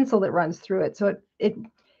strand of tinsel that runs through it. So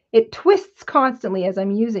it twists constantly as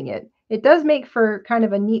I'm using it. It does make for kind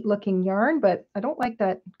of a neat looking yarn, but I don't like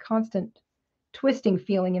that constant twisting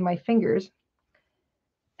feeling in my fingers.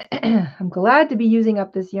 I'm glad to be using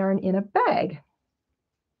up this yarn in a bag.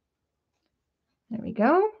 There we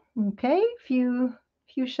go. Okay, few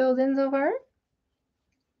shells in so far.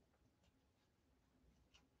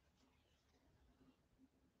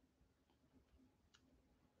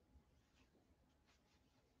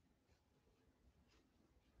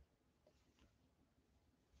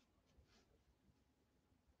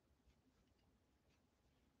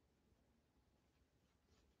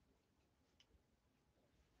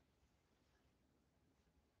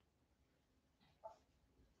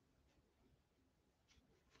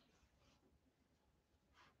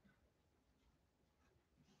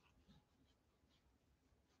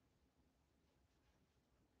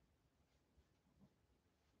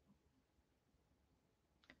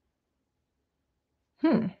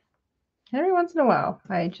 Every once in a while,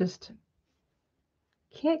 I just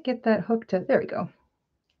can't get that hook to, there we go.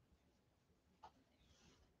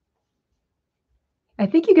 I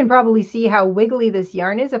think you can probably see how wiggly this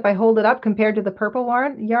yarn is if I hold it up compared to the purple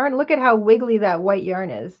yarn. Look at how wiggly that white yarn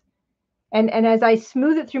is. And as I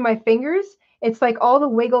smooth it through my fingers, it's like all the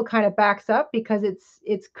wiggle kind of backs up because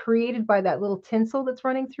it's created by that little tinsel that's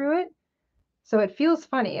running through it. So it feels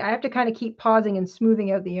funny. I have to kind of keep pausing and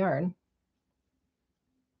smoothing out the yarn.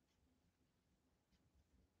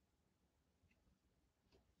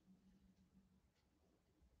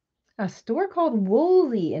 A store called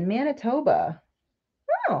Woolsey in Manitoba.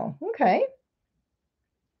 Oh, okay.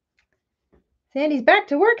 Sandy's back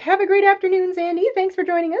to work. Have a great afternoon, Sandy. Thanks for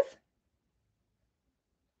joining us.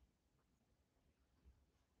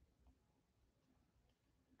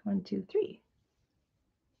 One, two, three.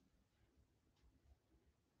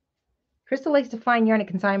 Crystal likes to find yarn at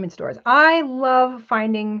consignment stores. I love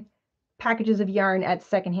finding packages of yarn at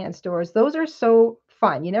secondhand stores. Those are so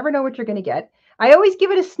fun. You never know what you're going to get. I always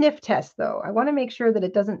give it a sniff test though. I want to make sure that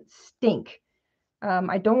it doesn't stink.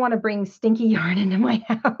 I don't want to bring stinky yarn into my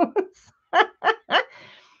house.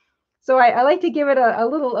 So I like to give it a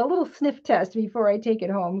little sniff test before I take it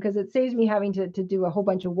home, because it saves me having to do a whole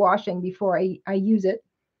bunch of washing before I use it.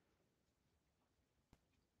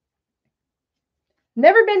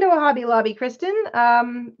 Never been to a Hobby Lobby, Kristen.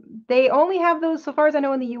 They only have those, so far as I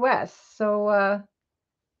know, in the US. So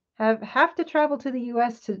have to travel to the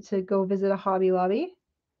US to go visit a Hobby Lobby.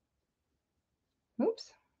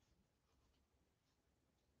 Oops.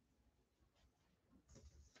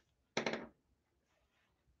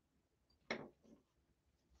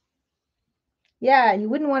 Yeah, you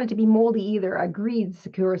wouldn't want it to be moldy either. Agreed,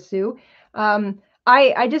 Sakura Sue.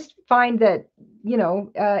 I just find that, you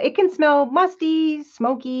know, it can smell musty,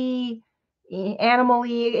 smoky,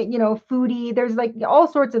 animally, you know, foody. There's like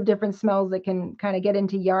all sorts of different smells that can kind of get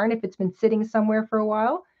into yarn if it's been sitting somewhere for a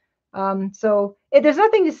while. So there's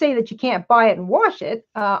nothing to say that you can't buy it and wash it.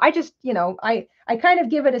 I just, you know, I kind of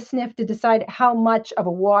give it a sniff to decide how much of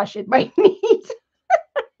a wash it might need.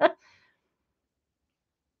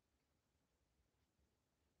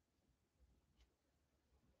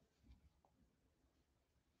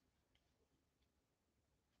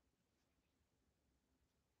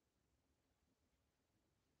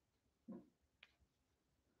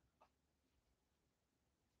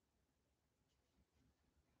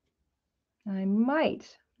 I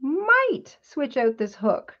might switch out this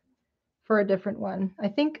hook for a different one. I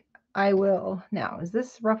think I will. Now, is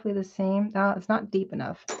this roughly the same? It's not deep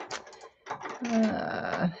enough.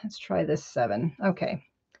 Let's try this 7. Okay.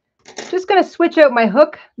 Just going to switch out my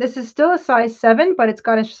hook. This is still a size 7, but it's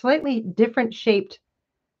got a slightly different shaped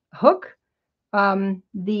hook.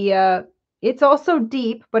 It's also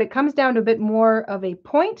deep, but it comes down to a bit more of a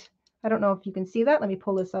point. I don't know if you can see that. Let me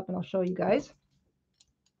pull this up and I'll show you guys.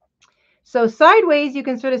 So sideways, you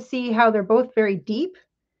can sort of see how they're both very deep.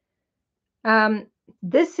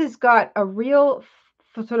 This has got a real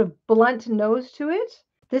sort of blunt nose to it.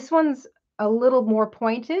 This one's a little more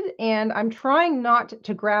pointed, and I'm trying not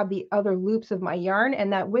to grab the other loops of my yarn,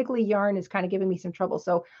 and that wiggly yarn is kind of giving me some trouble.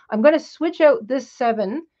 So I'm going to switch out this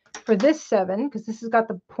 7 for this 7, because this has got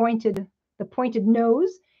the pointed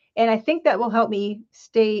nose, and I think that will help me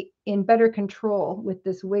stay in better control with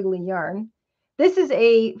this wiggly yarn. This is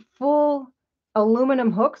a full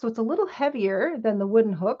aluminum hook, so it's a little heavier than the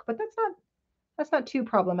wooden hook, but that's not too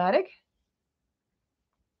problematic.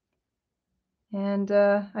 And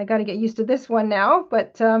I got to get used to this one now,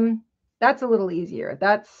 but that's a little easier.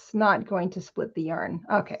 That's not going to split the yarn.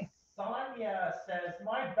 Okay. Sonia says,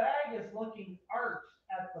 my bag is looking arched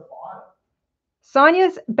at the bottom.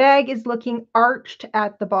 Sonia's bag is looking arched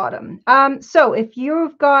at the bottom. So if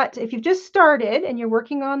you've just started and you're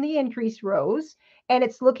working on the increase rows and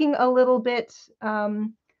it's looking a little bit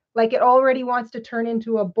like it already wants to turn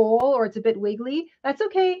into a bowl, or it's a bit wiggly, that's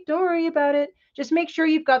okay. Don't worry about it. Just make sure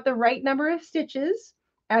you've got the right number of stitches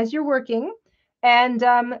as you're working. And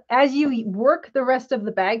as you work the rest of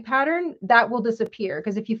the bag pattern, that will disappear,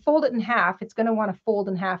 because if you fold it in half, it's going to want to fold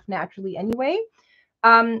in half naturally anyway.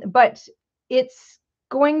 But it's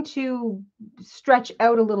going to stretch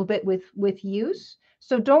out a little bit with use.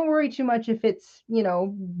 So don't worry too much if it's, you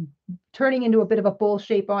know, turning into a bit of a bowl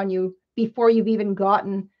shape on you before you've even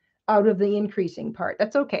gotten out of the increasing part.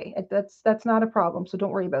 That's okay. That's not a problem. So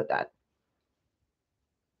don't worry about that.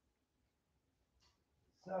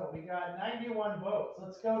 So we got 91 votes.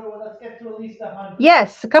 Let's get to at least 100.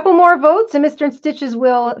 Yes, a couple more votes, and Mr. InStitches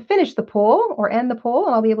will finish the poll or end the poll,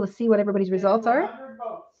 and I'll be able to see what everybody's results are. 100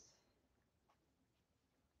 votes.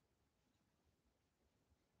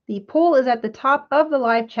 The poll is at the top of the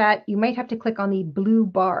live chat. You might have to click on the blue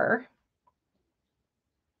bar.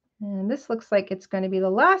 And this looks like it's going to be the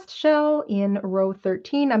last shell in row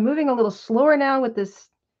 13. I'm moving a little slower now with this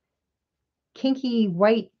kinky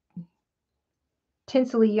white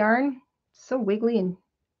tinsely yarn. It's so wiggly, and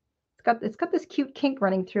it's got this cute kink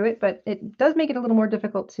running through it, but it does make it a little more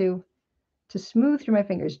difficult to smooth through my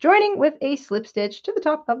fingers. Joining with a slip stitch to the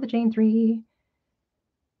top of the chain 3.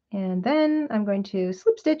 And then I'm going to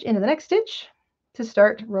slip stitch into the next stitch to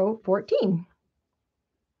start row 14.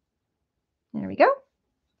 There we go.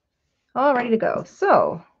 All ready to go.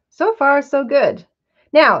 So far, so good.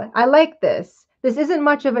 Now, I like this. This isn't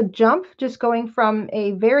much of a jump, just going from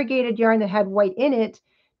a variegated yarn that had white in it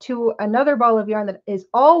to another ball of yarn that is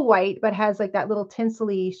all white, but has like that little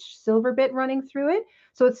tinsely silver bit running through it.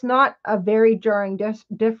 So it's not a very jarring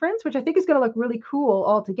difference, which I think is going to look really cool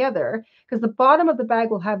all together, because the bottom of the bag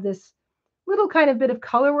will have this little kind of bit of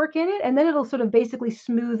color work in it, and then it'll sort of basically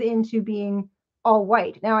smooth into being all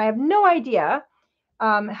white. Now, I have no idea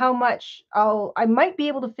how much I might be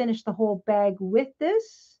able to finish the whole bag with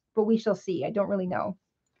this, but we shall see. I don't really know.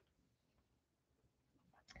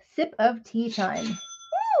 Sip of tea time.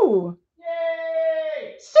 Ooh!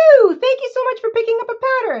 Yay! Sue, thank you so much for picking up a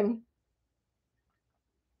pattern.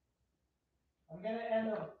 I'm going to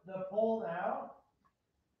end the poll now.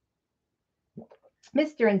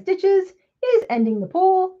 Mr. InStitches is ending the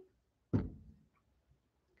poll.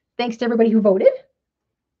 Thanks to everybody who voted.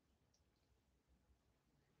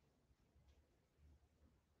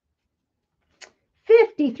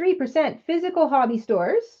 53% physical hobby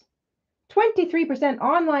stores, 23%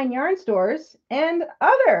 online yarn stores, and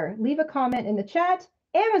other. Leave a comment in the chat.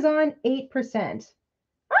 Amazon, 8%.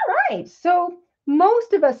 All right, so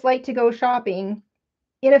most of us like to go shopping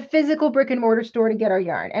in a physical brick and mortar store to get our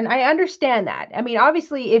yarn. And I understand that. I mean,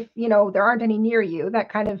 obviously, if there aren't any near you, that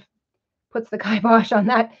kind of puts the kibosh on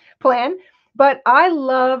that plan. But I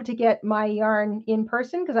love to get my yarn in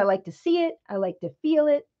person because I like to see it. I like to feel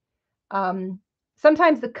it.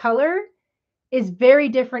 Sometimes the color is very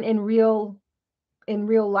different in real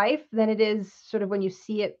life than it is sort of when you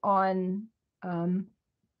see it on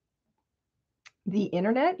the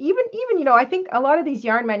internet. Even I think a lot of these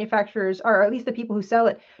yarn manufacturers, or at least the people who sell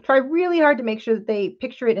it, try really hard to make sure that they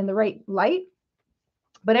picture it in the right light.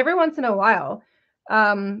 But every once in a while,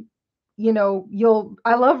 I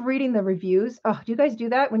love reading the reviews. Oh, do you guys do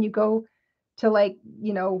that when you go to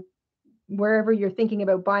wherever you're thinking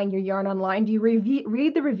about buying your yarn online? Do you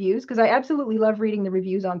read the reviews? Because I absolutely love reading the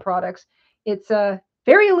reviews on products. It's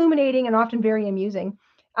very illuminating and often very amusing.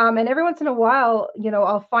 And every once in a while,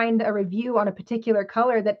 I'll find a review on a particular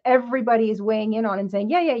color that everybody is weighing in on and saying,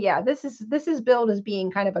 yeah, this is billed as being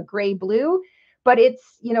kind of a gray blue, but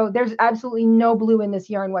it's, there's absolutely no blue in this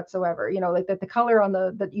yarn whatsoever. Like the color on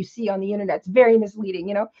that you see on the internet is very misleading,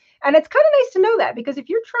 and it's kind of nice to know that, because if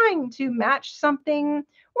you're trying to match something,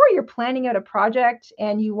 or you're planning out a project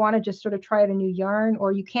and you want to just sort of try out a new yarn,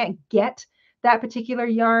 or you can't get that particular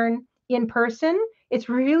yarn in person, it's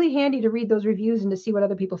really handy to read those reviews and to see what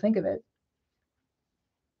other people think of it.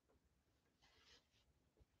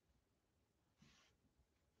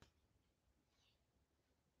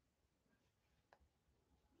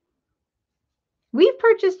 We've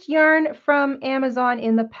purchased yarn from Amazon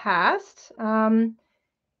in the past.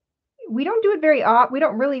 We don't do it very often. We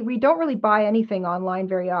don't really buy anything online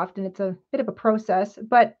very often. It's a bit of a process,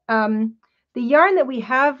 but the yarn that we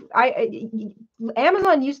have,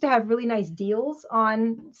 Amazon used to have really nice deals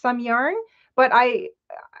on some yarn, but I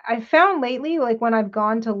found lately, like when I've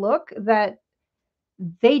gone to look, that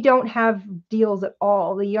they don't have deals at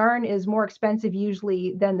all. The yarn is more expensive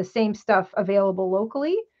usually than the same stuff available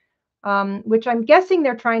locally, which I'm guessing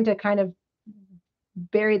they're trying to kind of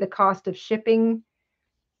bury the cost of shipping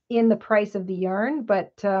in the price of the yarn,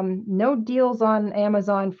 but no deals on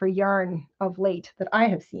Amazon for yarn of late that I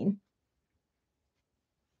have seen.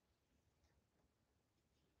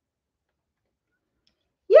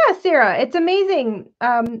 Yeah, Sarah, it's amazing.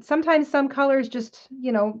 Sometimes some colors just,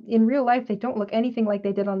 in real life, they don't look anything like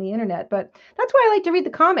they did on the internet, but that's why I like to read the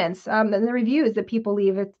comments and the reviews that people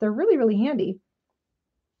leave. They're really, really handy.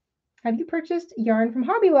 Have you purchased yarn from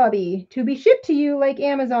Hobby Lobby to be shipped to you like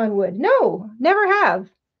Amazon would? No, never have.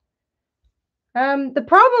 The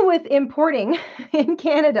problem with importing in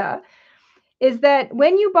Canada is that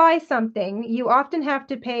when you buy something, you often have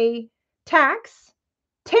to pay tax,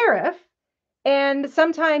 tariff, and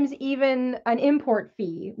sometimes even an import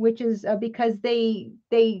fee, which is because they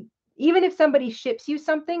even if somebody ships you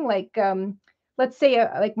something, like let's say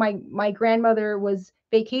like my grandmother was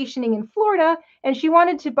vacationing in Florida and she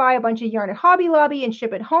wanted to buy a bunch of yarn at Hobby Lobby and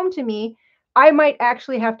ship it home to me, I might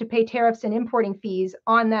actually have to pay tariffs and importing fees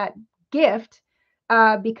on that gift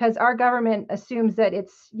because our government assumes that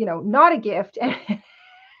it's not a gift. It's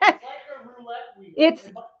like a roulette wheel.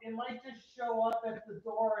 It might just show up at the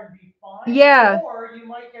door and be fine. Yeah. Or you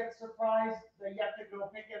might get surprised that you have to go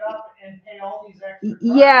pick it up and pay all these extra charges.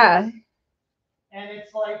 Yeah. And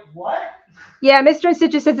it's like, what? Yeah, Mr.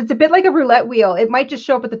 InStitches says it's a bit like a roulette wheel. It might just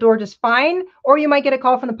show up at the door just fine, or you might get a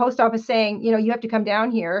call from the post office saying, you have to come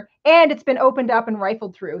down here, and it's been opened up and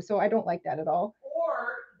rifled through. So I don't like that at all. Or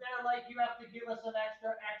they're like, you have to give us an extra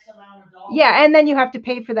X amount of dollars. Yeah, and then you have to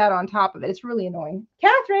pay for that on top of it. It's really annoying.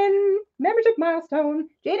 Catherine, membership milestone.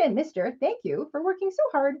 Jayda and Mr., thank you for working so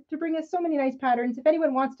hard to bring us so many nice patterns. If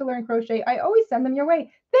anyone wants to learn crochet, I always send them your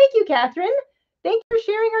way. Thank you, Catherine. Thank you for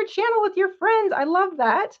sharing our channel with your friends. I love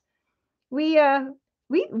that. We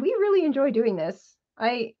really enjoy doing this.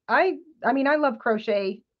 I mean, I love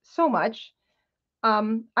crochet so much.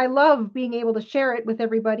 I love being able to share it with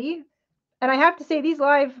everybody. And I have to say, these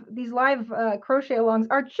live crochet alongs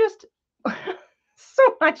are just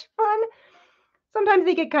so much fun. Sometimes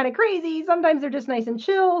they get kind of crazy. Sometimes they're just nice and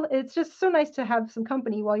chill. It's just so nice to have some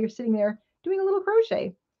company while you're sitting there doing a little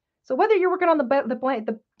crochet. So whether you're working on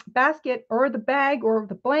the basket or the bag or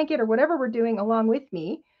the blanket or whatever we're doing along with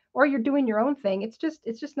me, or you're doing your own thing, it's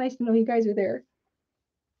just nice to know you guys are there.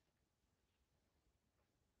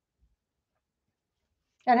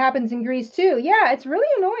 That happens in Greece too. Yeah, it's really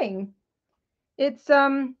annoying. It's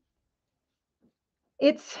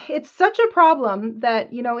it's such a problem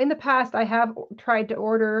that, you know, in the past I have tried to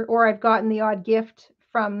order, or I've gotten the odd gift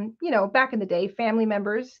from, you know, back in the day, family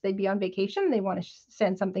members. They'd be on vacation, they want to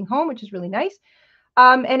send something home, which is really nice.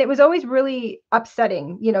 And it was always really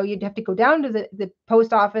upsetting. You know, you'd have to go down to the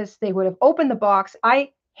post office. They would have opened the box.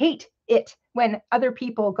 I hate it when other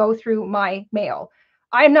people go through my mail.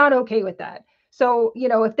 I'm not okay with that. So, you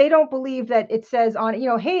know, if they don't believe that it says on, you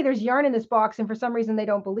know, hey, there's yarn in this box, and for some reason they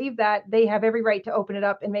don't believe that, they have every right to open it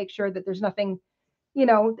up and make sure that there's nothing, you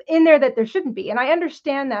know, in there that there shouldn't be. And I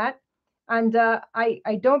understand that. And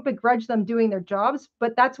I don't begrudge them doing their jobs,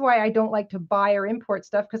 but that's why I don't like to buy or import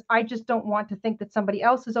stuff, because I just don't want to think that somebody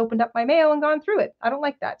else has opened up my mail and gone through it. I don't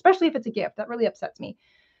like that, especially if it's a gift. That really upsets me.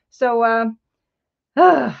 So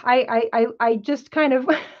I just kind of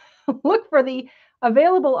look for the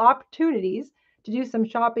available opportunities to do some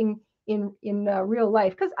shopping in real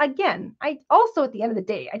life. Because again, I also, at the end of the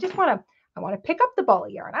day, I want to pick up the ball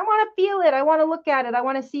of yarn. I want to feel it. I want to look at it. I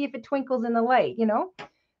want to see if it twinkles in the light. You know,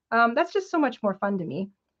 that's just so much more fun to me.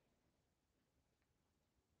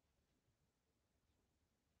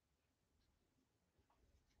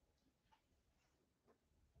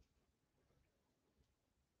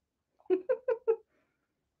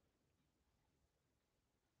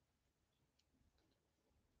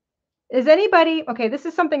 Is anybody, okay, this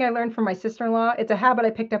is something I learned from my sister-in-law. It's a habit I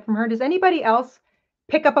picked up from her. Does anybody else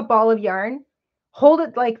pick up a ball of yarn, hold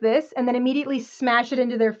it like this, and then immediately smash it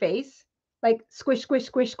into their face? Like squish, squish,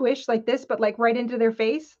 squish, squish, like this, but like right into their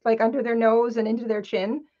face, like under their nose and into their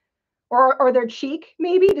chin, or their cheek,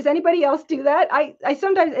 maybe? Does anybody else do that? I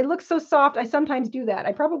sometimes, it looks so soft, I sometimes do that.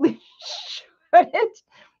 I probably shouldn't,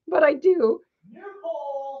 but I do. New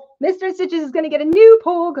poll. Mr. Stitches is going to get a new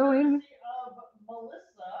poll going. Of Melissa,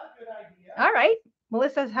 good idea. All right.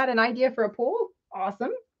 Melissa's had an idea for a poll.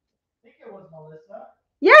 Awesome. I think it was Melissa.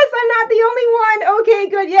 Yes, I'm not the only one. Okay,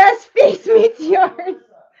 good. Yes, face meets yarn.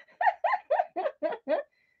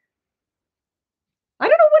 I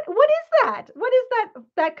don't know what is that? What is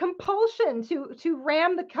that compulsion to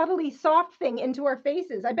ram the cuddly soft thing into our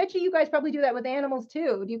faces? I bet you guys probably do that with animals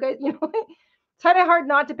too. Do you guys, you know, it's kind of hard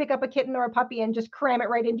not to pick up a kitten or a puppy and just cram it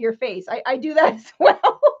right into your face. I do that as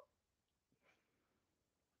well.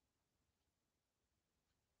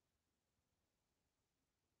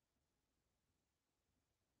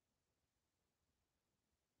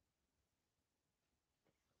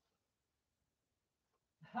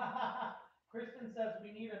 Kristen says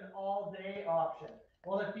we need an all day option.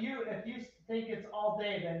 Well, if you think it's all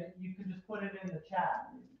day, then you can just put it in the chat.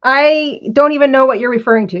 I don't even know what you're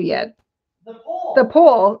referring to yet. The poll. The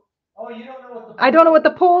poll. Oh, you don't know what the poll I don't know what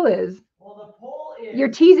the poll is. Well, the poll is, you're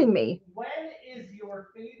teasing me. When is your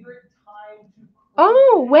favorite time to crochet?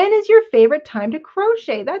 Oh, when is your favorite time to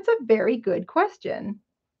crochet? That's a very good question.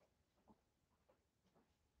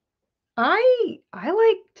 I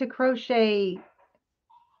like to crochet.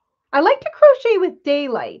 I like to crochet with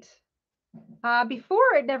daylight.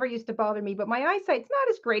 Before, it never used to bother me, but my eyesight's not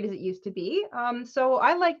as great as it used to be. So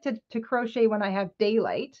I like to crochet when I have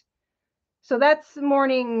daylight. So that's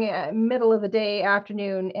morning, middle of the day,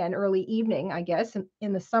 afternoon, and early evening, I guess,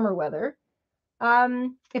 in the summer weather.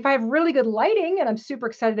 If I have really good lighting and I'm super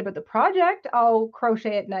excited about the project, I'll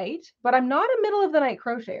crochet at night, but I'm not a middle of the night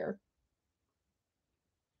crocheter.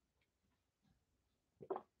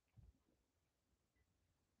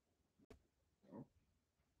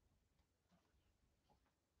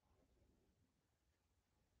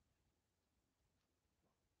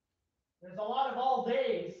 There's a lot of all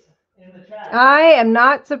days in the chat. I am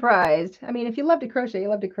not surprised. I mean, if you love to crochet, you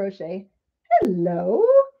love to crochet. Hello,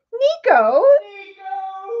 Nico. Nico!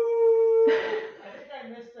 I think I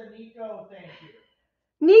missed a Nico thank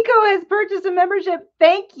you. Nico has purchased a membership.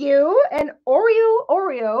 Thank you. And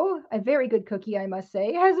Oreo, a very good cookie, I must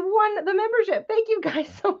say, has won the membership. Thank you guys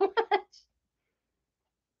so much.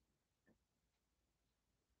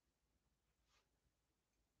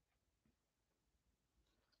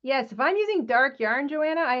 Yes, if I'm using dark yarn,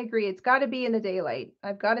 Joanna, I agree. It's got to be in the daylight.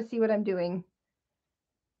 I've got to see what I'm doing.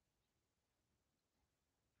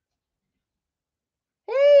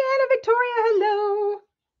 Hey, Anna Victoria, hello.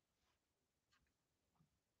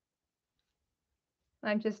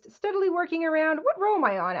 I'm just steadily working around. What row am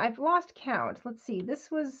I on? I've lost count. Let's see. This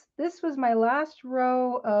was my last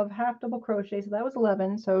row of half double crochet. So that was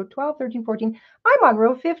 11. So 12, 13, 14. I'm on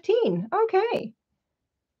row 15. Okay.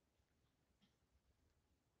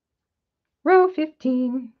 Row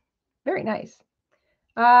 15. Very nice.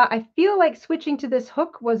 I feel like switching to this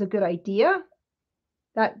hook was a good idea.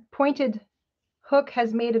 That pointed hook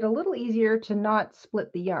has made it a little easier to not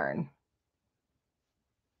split the yarn.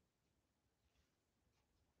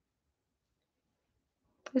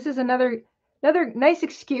 This is another nice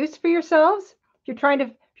excuse for yourselves. If you're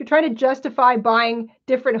trying to justify buying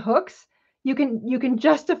different hooks, you can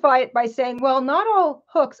justify it by saying, well, not all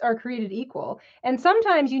hooks are created equal. And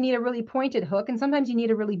sometimes you need a really pointed hook, and sometimes you need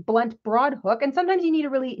a really blunt, broad hook, and sometimes you need a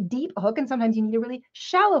really deep hook, and sometimes you need a really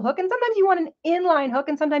shallow hook, and sometimes you want an inline hook,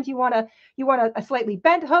 and sometimes you want a slightly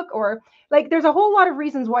bent hook, or like there's a whole lot of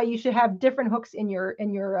reasons why you should have different hooks in your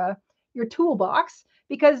toolbox,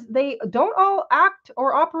 because they don't all act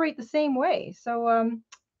or operate the same way. So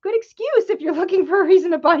good excuse if you're looking for a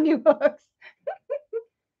reason to buy new hooks.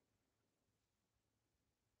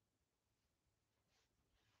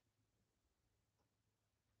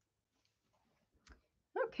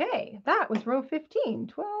 Okay, that was row 15,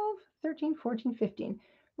 12, 13, 14, 15.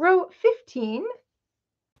 Row 15,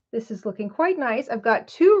 this is looking quite nice. I've got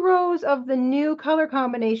 2 rows of the new color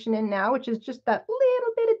combination in now, which is just that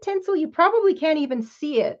little bit of tinsel. You probably can't even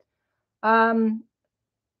see it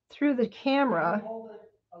through the camera. Can you hold it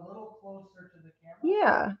a little closer to the camera?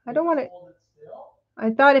 Yeah, I don't want to. Hold it still. I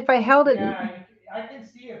thought if I held it. Yeah, I can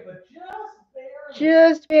see it, but just barely.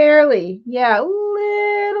 Just barely. Yeah, a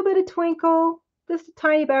little bit of twinkle, just a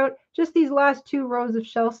tiny amount, just these last 2 rows of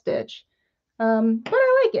shell stitch. But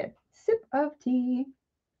I like it. Sip of tea.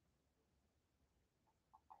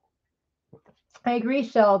 I agree,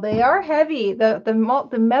 Shell. They are heavy.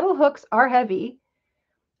 The metal hooks are heavy,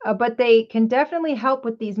 but they can definitely help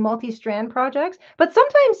with these multi-strand projects. But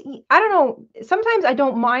sometimes, I don't know, sometimes I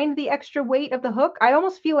don't mind the extra weight of the hook. I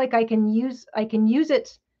almost feel like I can use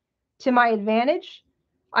it to my advantage.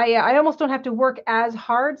 I almost don't have to work as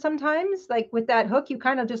hard sometimes. Like with that hook, you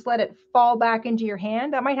kind of just let it fall back into your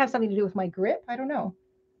hand. That might have something to do with my grip. I don't know.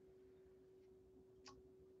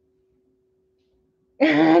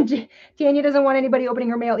 Tanya doesn't want anybody opening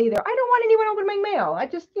her mail either. I don't want anyone opening my mail. I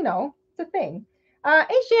just, it's a thing.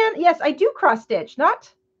 Hey, Shan, yes, I do cross stitch.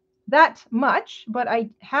 Not that much, but I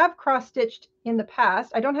have cross stitched in the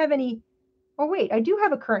past. I don't have any. Oh, wait, I do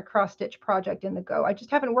have a current cross stitch project in the go. I just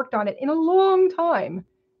haven't worked on it in a long time.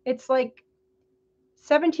 It's like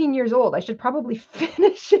 17 years old. I should probably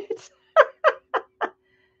finish it.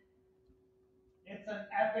 It's an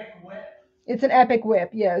epic whip. It's an epic whip,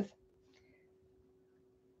 yes.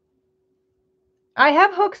 I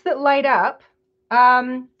have hooks that light up.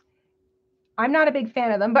 I'm not a big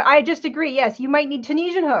fan of them, but I just agree. Yes, you might need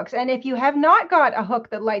Tunisian hooks. And if you have not got a hook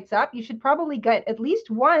that lights up, you should probably get at least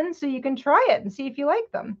one so you can try it and see if you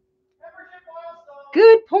like them. Membership milestone.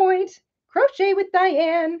 Good point. Crochet with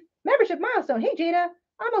Diane. Membership milestone. Hey, Jayda,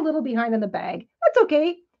 I'm a little behind on the bag. That's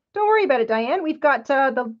okay. Don't worry about it, Diane. We've got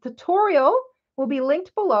the tutorial will be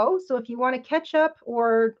linked below. So if you want to catch up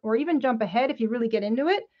or even jump ahead if you really get into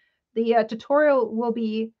it, the tutorial will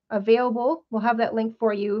be available. We'll have that link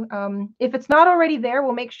for you. If it's not already there,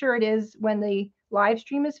 we'll make sure it is when the live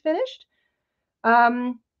stream is finished.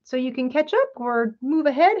 So you can catch up or move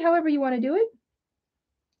ahead, however you want to do it.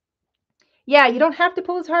 Yeah, you don't have to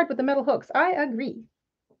pull as hard with the metal hooks. I agree.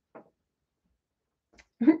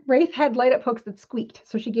 Wraith had light up hooks that squeaked,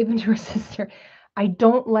 so she gave them to her sister. I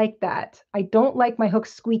don't like that. I don't like my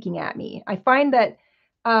hooks squeaking at me. I find that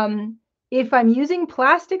if I'm using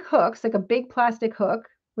plastic hooks, like a big plastic hook,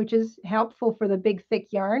 which is helpful for the big thick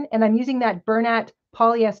yarn, and I'm using that Bernat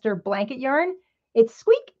polyester blanket yarn, it's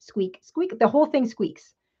squeak, squeak, squeak. The whole thing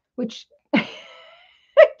squeaks, which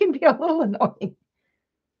can be a little annoying.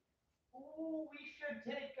 We should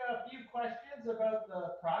take a few questions about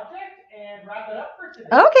the project and wrap it up for today.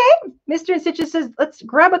 Okay. Mr. InStitches says, let's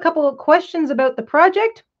grab a couple of questions about the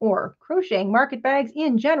project or crocheting market bags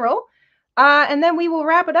in general. And then we will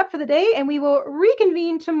wrap it up for the day, and we will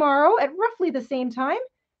reconvene tomorrow at roughly the same time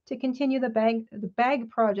to continue the bag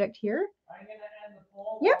project here. I'm going to end the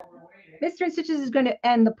poll. Yep. While we're waiting. Mr. InStitches is going to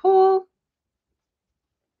end the poll.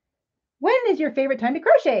 When is your favorite time to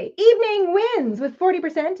crochet? Evening wins with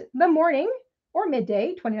 40%, the morning or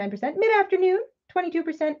midday, 29%, mid-afternoon,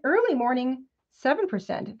 22%, early morning,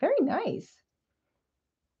 7%. Very nice.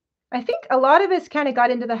 I think a lot of us kind of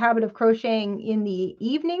got into the habit of crocheting in the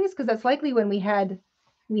evenings because that's likely when we had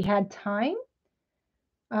time.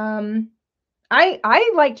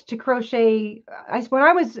 I liked to crochet. When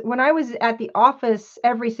I was at the office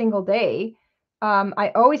every single day,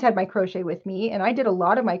 I always had my crochet with me, and I did a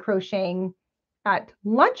lot of my crocheting at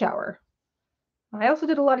lunch hour. I also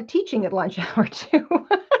did a lot of teaching at lunch hour too.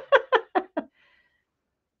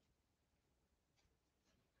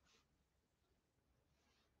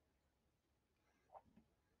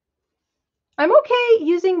 I'm okay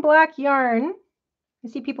using black yarn. I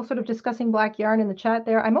see people sort of discussing black yarn in the chat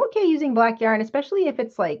there. I'm okay using black yarn, especially if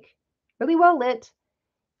it's like really well lit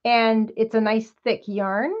and it's a nice thick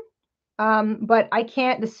yarn. But I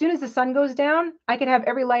can't, as soon as the sun goes down, I could have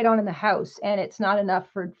every light on in the house and it's not enough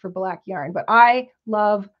for black yarn. But I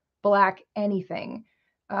love black anything.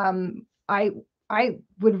 I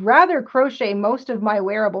would rather crochet most of my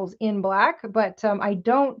wearables in black, but I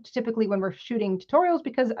don't typically when we're shooting tutorials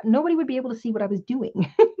because nobody would be able to see what I was doing.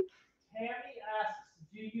 Tammy asks,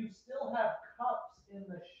 do you still have cups in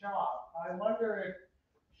the shop? I wonder if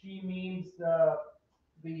she means the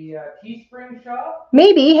Teespring shop.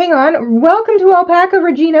 Maybe. Hang on. Welcome to Alpaca,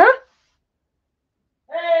 Regina.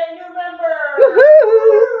 Hey, new member!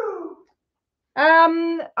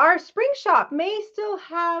 Woohoo! Our spring shop may still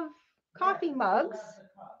have coffee mugs.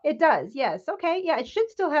 It does, yes. Okay, yeah, it should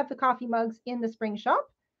still have the coffee mugs in the spring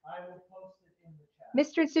shop. I will post it in the chat.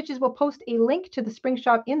 Mr. InStitches will post a link to the spring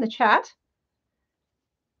shop in the chat.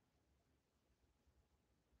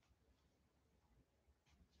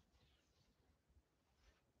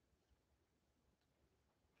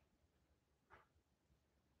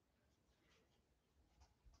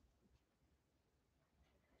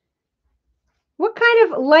 What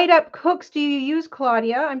kind of light up hooks do you use,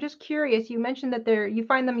 Claudia? I'm just curious. You mentioned that you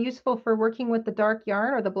find them useful for working with the dark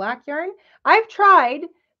yarn or the black yarn. I've tried,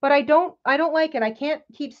 but I don't like it. I can't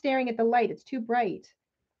keep staring at the light. It's too bright.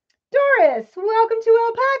 Doris, welcome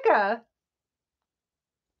to Alpaca.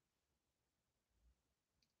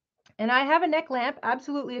 And I have a neck lamp,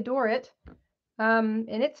 absolutely adore it. And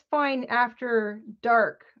it's fine after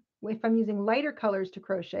dark if I'm using lighter colors to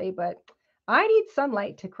crochet, but I need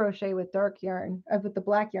sunlight to crochet with dark yarn, with the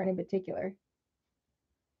black yarn in particular.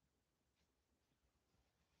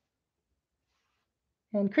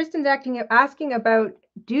 And Kristen's asking about,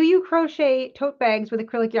 do you crochet tote bags with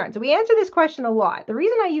acrylic yarn? So we answer this question a lot. The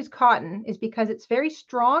reason I use cotton is because it's very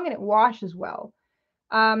strong and it washes well.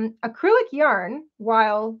 Acrylic yarn,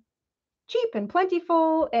 while cheap and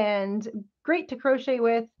plentiful and great to crochet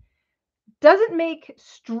with, doesn't make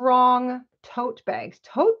strong tote bags.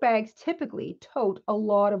 Tote bags typically tote a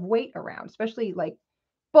lot of weight around, especially like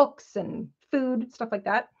books and food, stuff like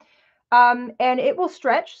that. And it will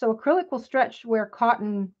stretch. So acrylic will stretch where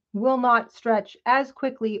cotton will not stretch as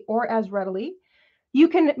quickly or as readily. You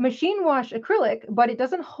can machine wash acrylic, but it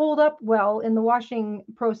doesn't hold up well in the washing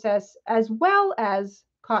process as well as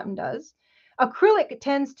cotton does. Acrylic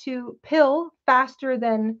tends to pill faster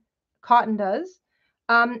than cotton does.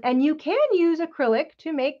 And you can use acrylic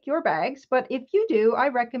to make your bags, but if you do, I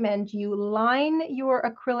recommend you line your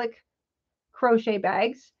acrylic crochet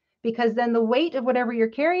bags because then the weight of whatever you're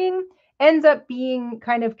carrying ends up being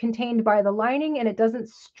kind of contained by the lining and it doesn't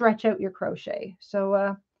stretch out your crochet.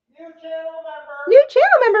 So, new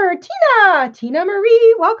channel member, Tina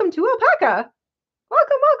Marie, welcome to Alpaca.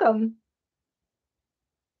 Welcome.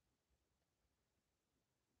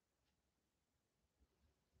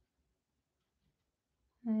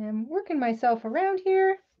 I am working myself around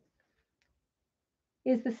here.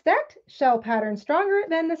 Is the stacked shell pattern stronger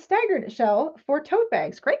than the staggered shell for tote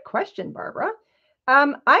bags? Great question, Barbara.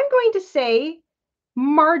 I'm going to say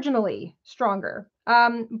marginally stronger,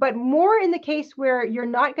 but more in the case where you're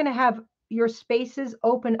not going to have your spaces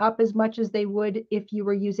open up as much as they would if you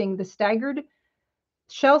were using the staggered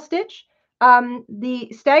shell stitch.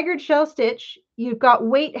 The staggered shell stitch, you've got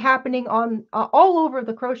weight happening on all over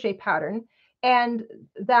the crochet pattern, and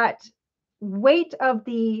that weight of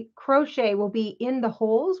the crochet will be in the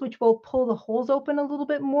holes, which will pull the holes open a little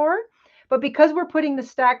bit more. But because we're putting the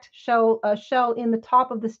stacked shell in the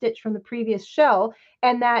top of the stitch from the previous shell,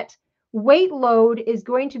 and that weight load is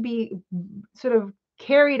going to be sort of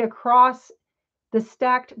carried across the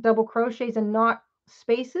stacked double crochets and not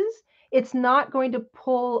spaces, it's not going to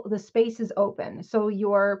pull the spaces open. So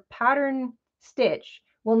your pattern stitch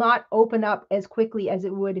will not open up as quickly as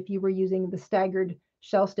it would if you were using the staggered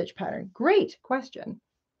shell stitch pattern. Great question.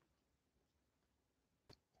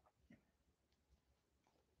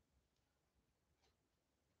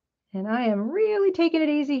 And I am really taking it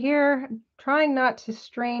easy here, trying not to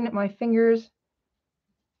strain my fingers.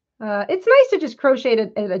 It's nice to just crochet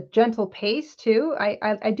at a gentle pace too.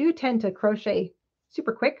 I do tend to crochet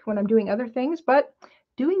super quick when I'm doing other things, but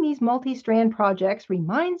doing these multi-strand projects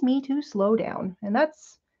reminds me to slow down. And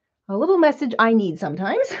that's a little message I need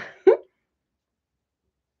sometimes.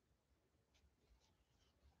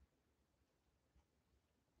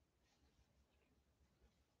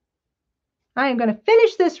 I am going to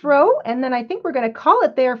finish this row, and then I think we're going to call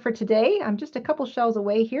it there for today. I'm just a couple shells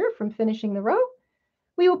away here from finishing the row.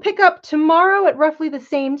 We will pick up tomorrow at roughly the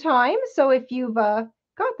same time. So if you've got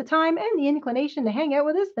the time and the inclination to hang out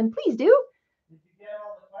with us, then please do. Did you get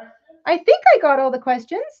all the questions? I think I got all the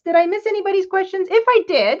questions. Did I miss anybody's questions? If I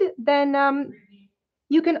did, then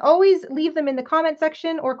you can always leave them in the comment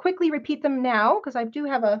section or quickly repeat them now, because I do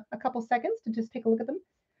have a couple seconds to just take a look at them.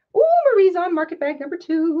 Oh, Marie's on market bag number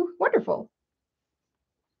 2. Wonderful.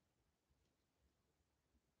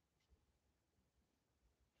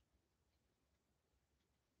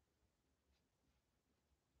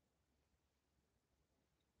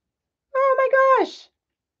 Oh my gosh.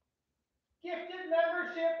 Gifted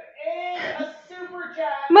membership and a super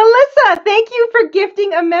chat. Melissa, thank you for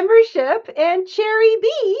gifting a membership. And Cherry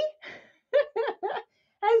B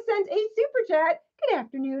has sent a super chat. Good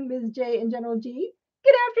afternoon, Ms. J and General G.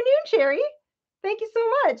 Good afternoon, Cherry. Thank you so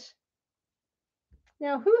much.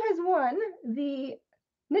 Now, who has won the...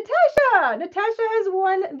 Natasha! Natasha has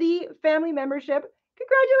won the family membership.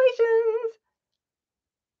 Congratulations!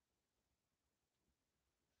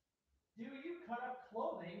 Do you cut up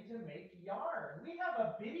clothing to make yarn? We have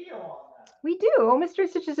a video on that. We do. Oh, Mr.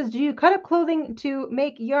 Stitches says, do you cut up clothing to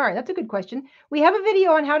make yarn? That's a good question. We have a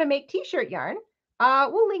video on how to make t-shirt yarn.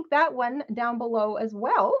 We'll link that one down below as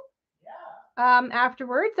well. Yeah.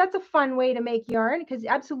 Afterwards. That's a fun way to make yarn, because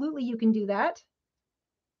absolutely you can do that.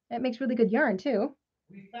 It makes really good yarn too.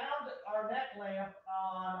 We found our neck lamp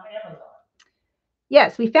on Amazon.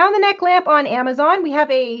 Yes, we found the neck lamp on Amazon. We have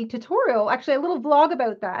a tutorial, actually a little vlog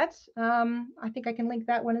about that. I think I can link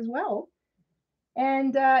that one as well.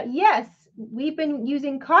 And yes, we've been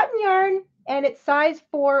using cotton yarn, and it's size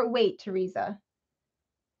 4 weight, Teresa.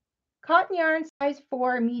 Cotton yarn, size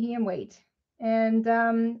 4, medium weight. And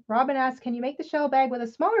Robin asks, can you make the shell bag with a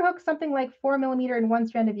smaller hook, something like 4 millimeter and 1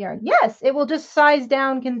 strand of yarn? Yes, it will just size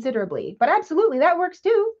down considerably, but absolutely, that works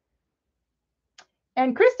too.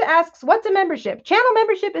 And Krista asks, what's a membership? Channel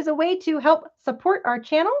membership is a way to help support our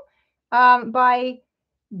channel by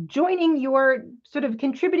joining your sort of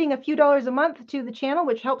contributing a few dollars a month to the channel,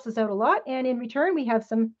 which helps us out a lot. And in return, we have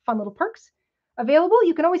some fun little perks available.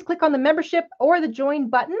 You can always click on the membership or the join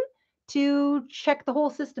button to check the whole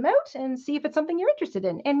system out and see if it's something you're interested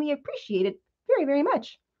in. And we appreciate it very, very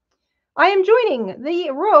much. I am joining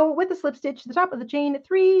the row with the slip stitch, the top of the chain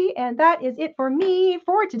 3, and that is it for me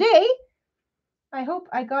for today. I hope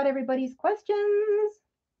I got everybody's questions.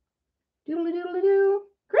 Doodle-doo.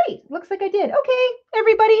 Great. Looks like I did. Okay,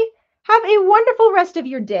 everybody, have a wonderful rest of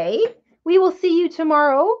your day. We will see you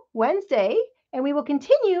tomorrow, Wednesday, and we will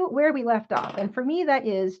continue where we left off. And for me, that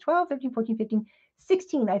is 12, 13, 14, 15,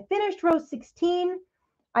 16. I finished row 16.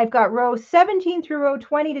 I've got row 17 through row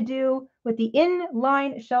 20 to do with the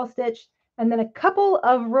inline shell stitch, and then a couple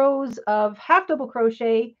of rows of half double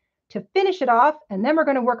crochet to finish it off. And then we're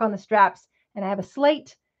going to work on the straps. And I have a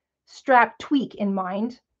slight strap tweak in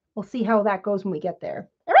mind. We'll see how that goes when we get there.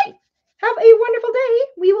 All right. Have a wonderful day.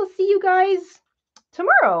 We will see you guys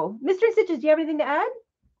tomorrow. Mr. Stitches, do you have anything to add?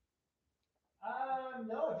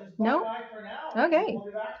 No, just No? bye-bye for now. Okay. We'll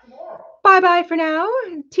be back tomorrow. Bye-bye for now.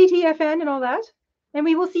 TTFN and all that. And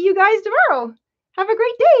we will see you guys tomorrow. Have a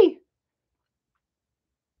great day.